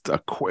it's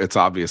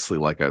obviously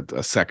like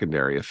a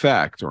secondary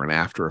effect or an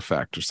after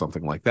effect or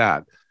something like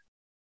that.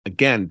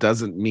 Again,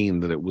 doesn't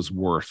mean that it was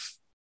worth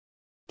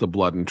the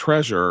blood and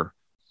treasure.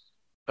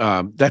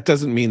 That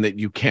doesn't mean that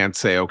you can't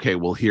say, okay,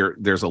 well,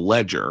 there's a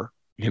ledger,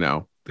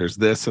 there's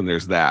this and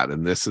there's that,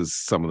 and this is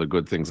some of the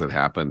good things that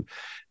happened.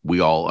 We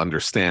all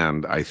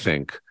understand, I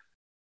think,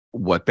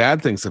 what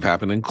bad things have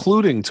happened,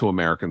 including to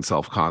American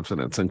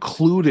self-confidence,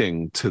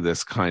 including to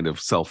this kind of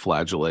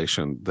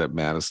self-flagellation that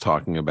Matt is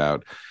talking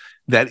about,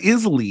 that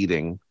is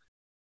leading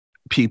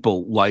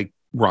people like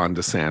Ron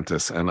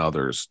DeSantis and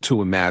others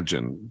to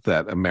imagine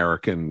that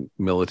American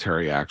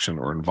military action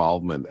or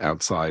involvement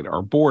outside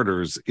our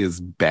borders is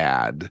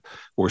bad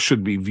or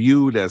should be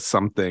viewed as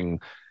something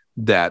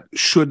that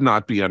should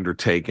not be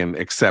undertaken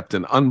except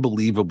in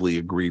unbelievably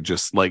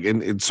egregious, like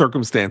in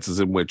circumstances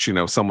in which,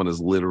 someone is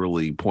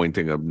literally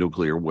pointing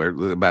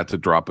about to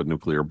drop a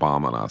nuclear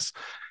bomb on us.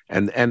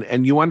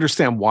 And you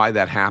understand why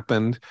that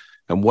happened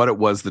and what it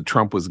was that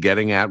Trump was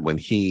getting at when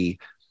he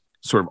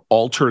sort of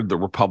altered the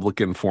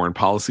Republican foreign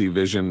policy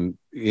vision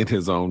in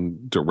his own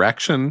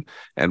direction,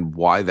 and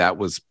why that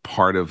was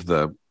part of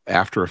the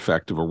after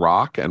effect of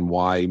Iraq, and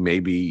why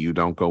maybe you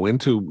don't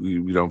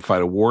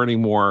fight a war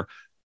anymore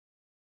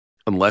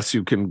unless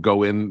you can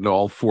go in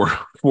all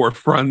four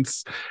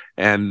fronts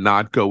and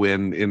not go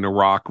in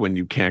Iraq when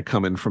you can't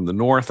come in from the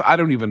north. I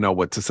don't even know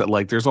what to say.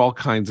 Like, there's all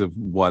kinds of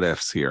what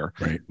ifs here.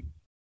 Right.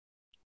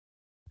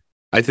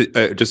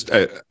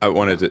 I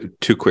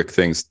wanted two quick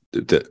things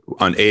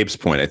on Abe's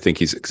point. I think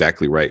he's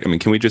exactly right. I mean,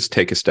 can we just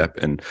take a step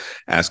and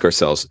ask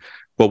ourselves,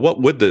 well,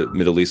 what would the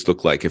Middle East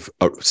look like if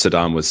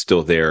Saddam was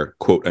still there,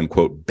 quote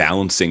unquote,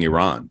 balancing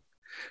Iran?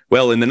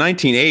 Well, in the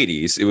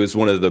 1980s, it was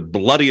one of the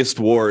bloodiest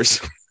wars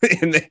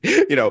in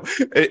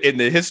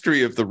the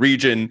history of the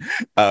region.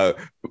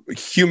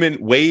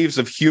 Waves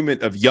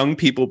of young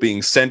people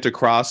being sent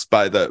across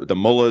by the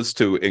mullahs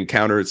to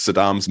encounter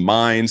Saddam's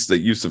mines, the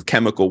use of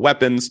chemical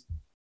weapons.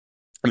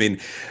 I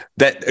mean,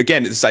 that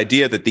again, this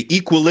idea that the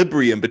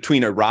equilibrium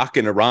between Iraq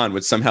and Iran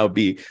would somehow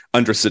be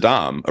under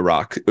Saddam,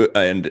 Iraq,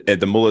 and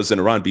the mullahs in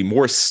Iran be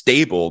more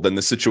stable than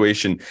the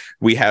situation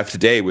we have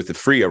today with the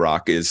free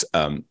Iraq is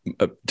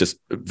just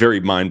very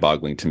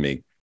mind-boggling to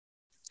me.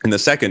 And the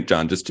second,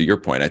 John, just to your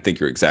point, I think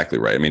you're exactly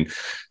right. I mean,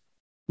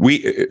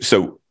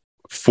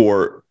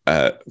 for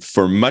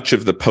much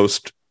of the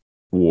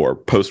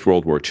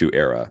post-World War II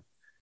era,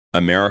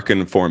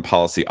 American foreign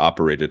policy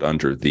operated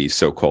under the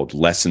so-called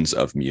lessons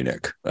of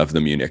Munich, of the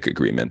Munich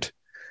Agreement,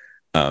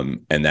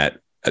 and the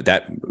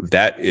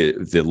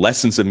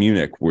lessons of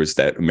Munich was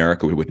that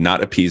America would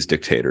not appease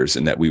dictators,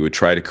 and that we would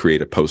try to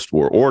create a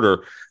post-war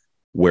order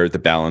where the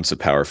balance of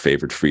power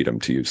favored freedom,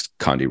 to use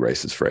Condi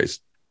Rice's phrase.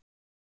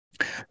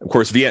 Of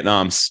course,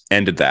 Vietnam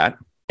ended that,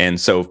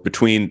 and so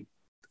between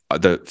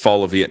the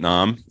fall of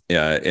Vietnam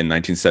in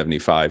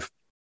 1975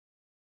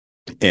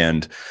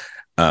 and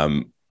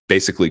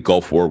basically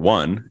Gulf War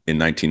I in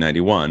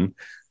 1991,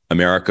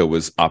 America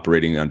was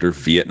operating under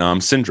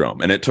Vietnam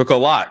syndrome, and it took a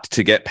lot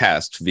to get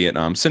past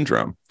Vietnam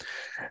syndrome.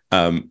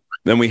 Then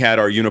we had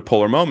our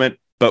unipolar moment,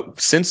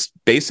 but since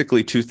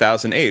basically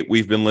 2008,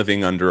 we've been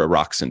living under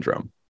Iraq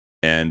syndrome.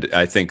 And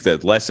I think the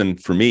lesson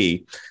for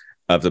me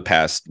of the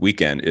past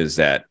weekend is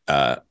that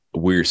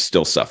we're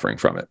still suffering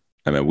from it.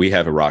 I mean, we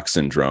have Iraq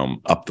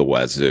syndrome up the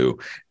wazoo,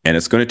 and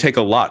it's going to take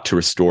a lot to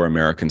restore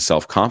American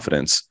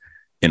self-confidence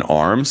in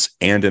arms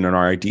and in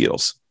our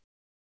ideals.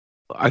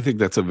 I think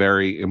that's a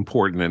very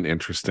important and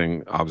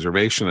interesting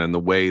observation. And the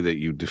way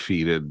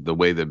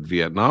that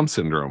Vietnam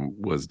syndrome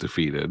was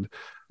defeated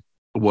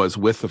was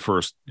with the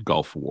first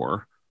Gulf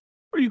War.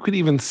 Or you could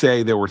even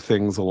say there were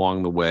things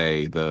along the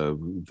way, the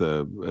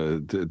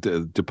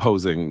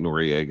deposing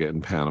Noriega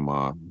in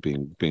Panama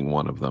being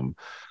one of them.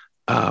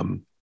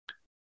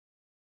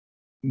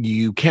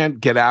 You can't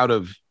get out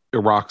of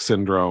Iraq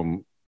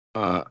syndrome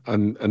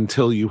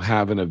until you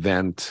have an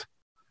event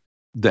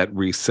that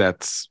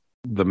resets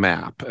the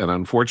map. And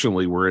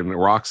unfortunately, we're in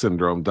Iraq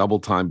syndrome double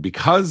time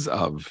because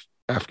of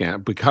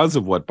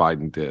what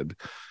Biden did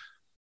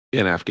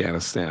in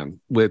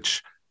Afghanistan,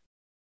 which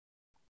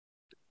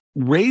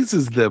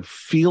raises the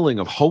feeling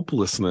of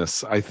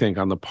hopelessness, I think,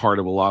 on the part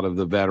of a lot of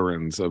the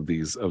veterans of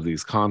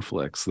these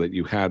conflicts, that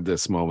you had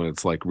this moment.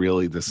 It's like,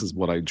 really, this is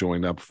what I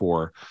joined up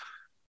for.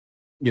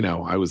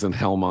 I was in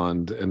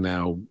Helmand, and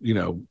now,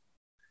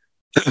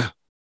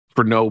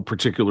 for no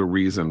particular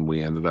reason,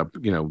 we ended up,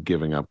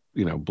 giving up,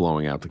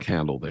 blowing out the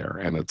candle there.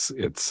 And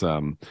it's I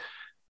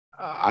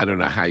don't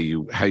know how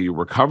you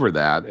recover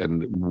that.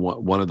 And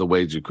one of the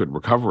ways you could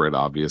recover it,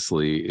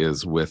 obviously,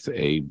 is with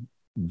a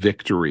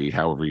victory,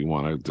 however you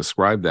want to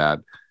describe that,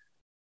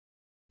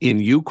 in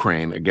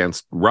Ukraine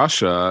against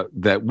Russia,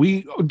 that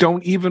we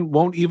won't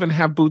even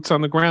have boots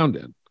on the ground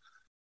in,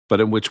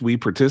 but in which we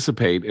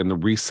participate in the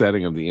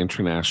resetting of the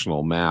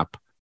international map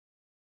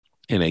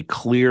in a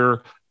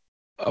clear,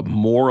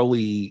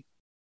 morally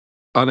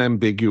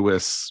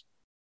unambiguous,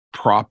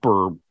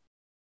 proper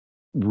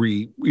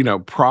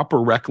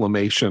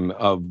reclamation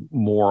of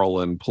moral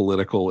and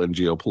political and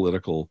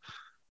geopolitical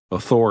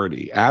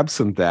authority.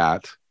 Absent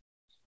that,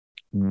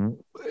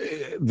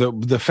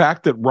 the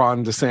fact that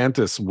Ron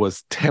DeSantis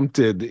was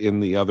tempted in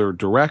the other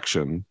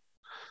direction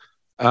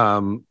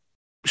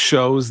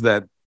shows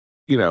that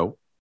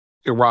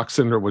Iraq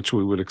syndrome, which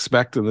we would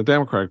expect in the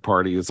Democratic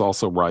Party, is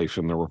also rife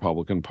in the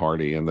Republican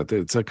Party, and that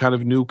it's a kind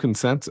of new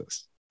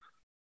consensus,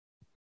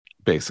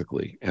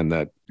 basically. And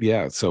that,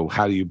 so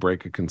how do you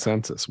break a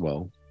consensus?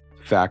 Well,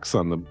 facts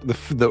on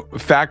the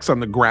facts on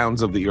the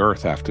grounds of the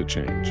earth have to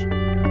change.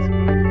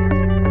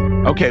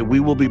 Okay, we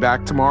will be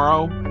back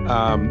tomorrow.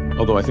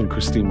 Although I think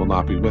Christine will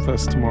not be with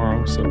us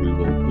tomorrow, so we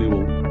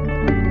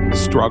will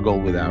struggle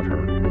without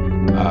her.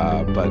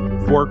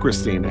 But for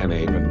Christine and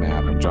Abe and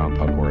Matt, I'm John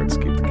Podhoretz.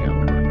 Keep the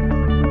candle burning.